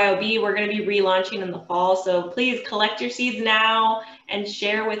 watershedmg.org/BYOB. We're going to be relaunching in the fall, so please collect your seeds now and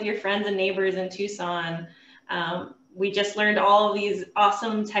share with your friends and neighbors in Tucson. We just learned all of these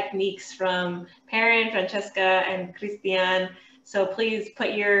awesome techniques from Perin, Francesca, and Christian. So please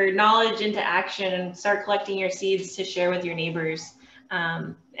put your knowledge into action and start collecting your seeds to share with your neighbors.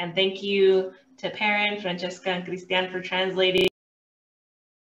 And thank you to Perin, Francesca, and Christian for translating.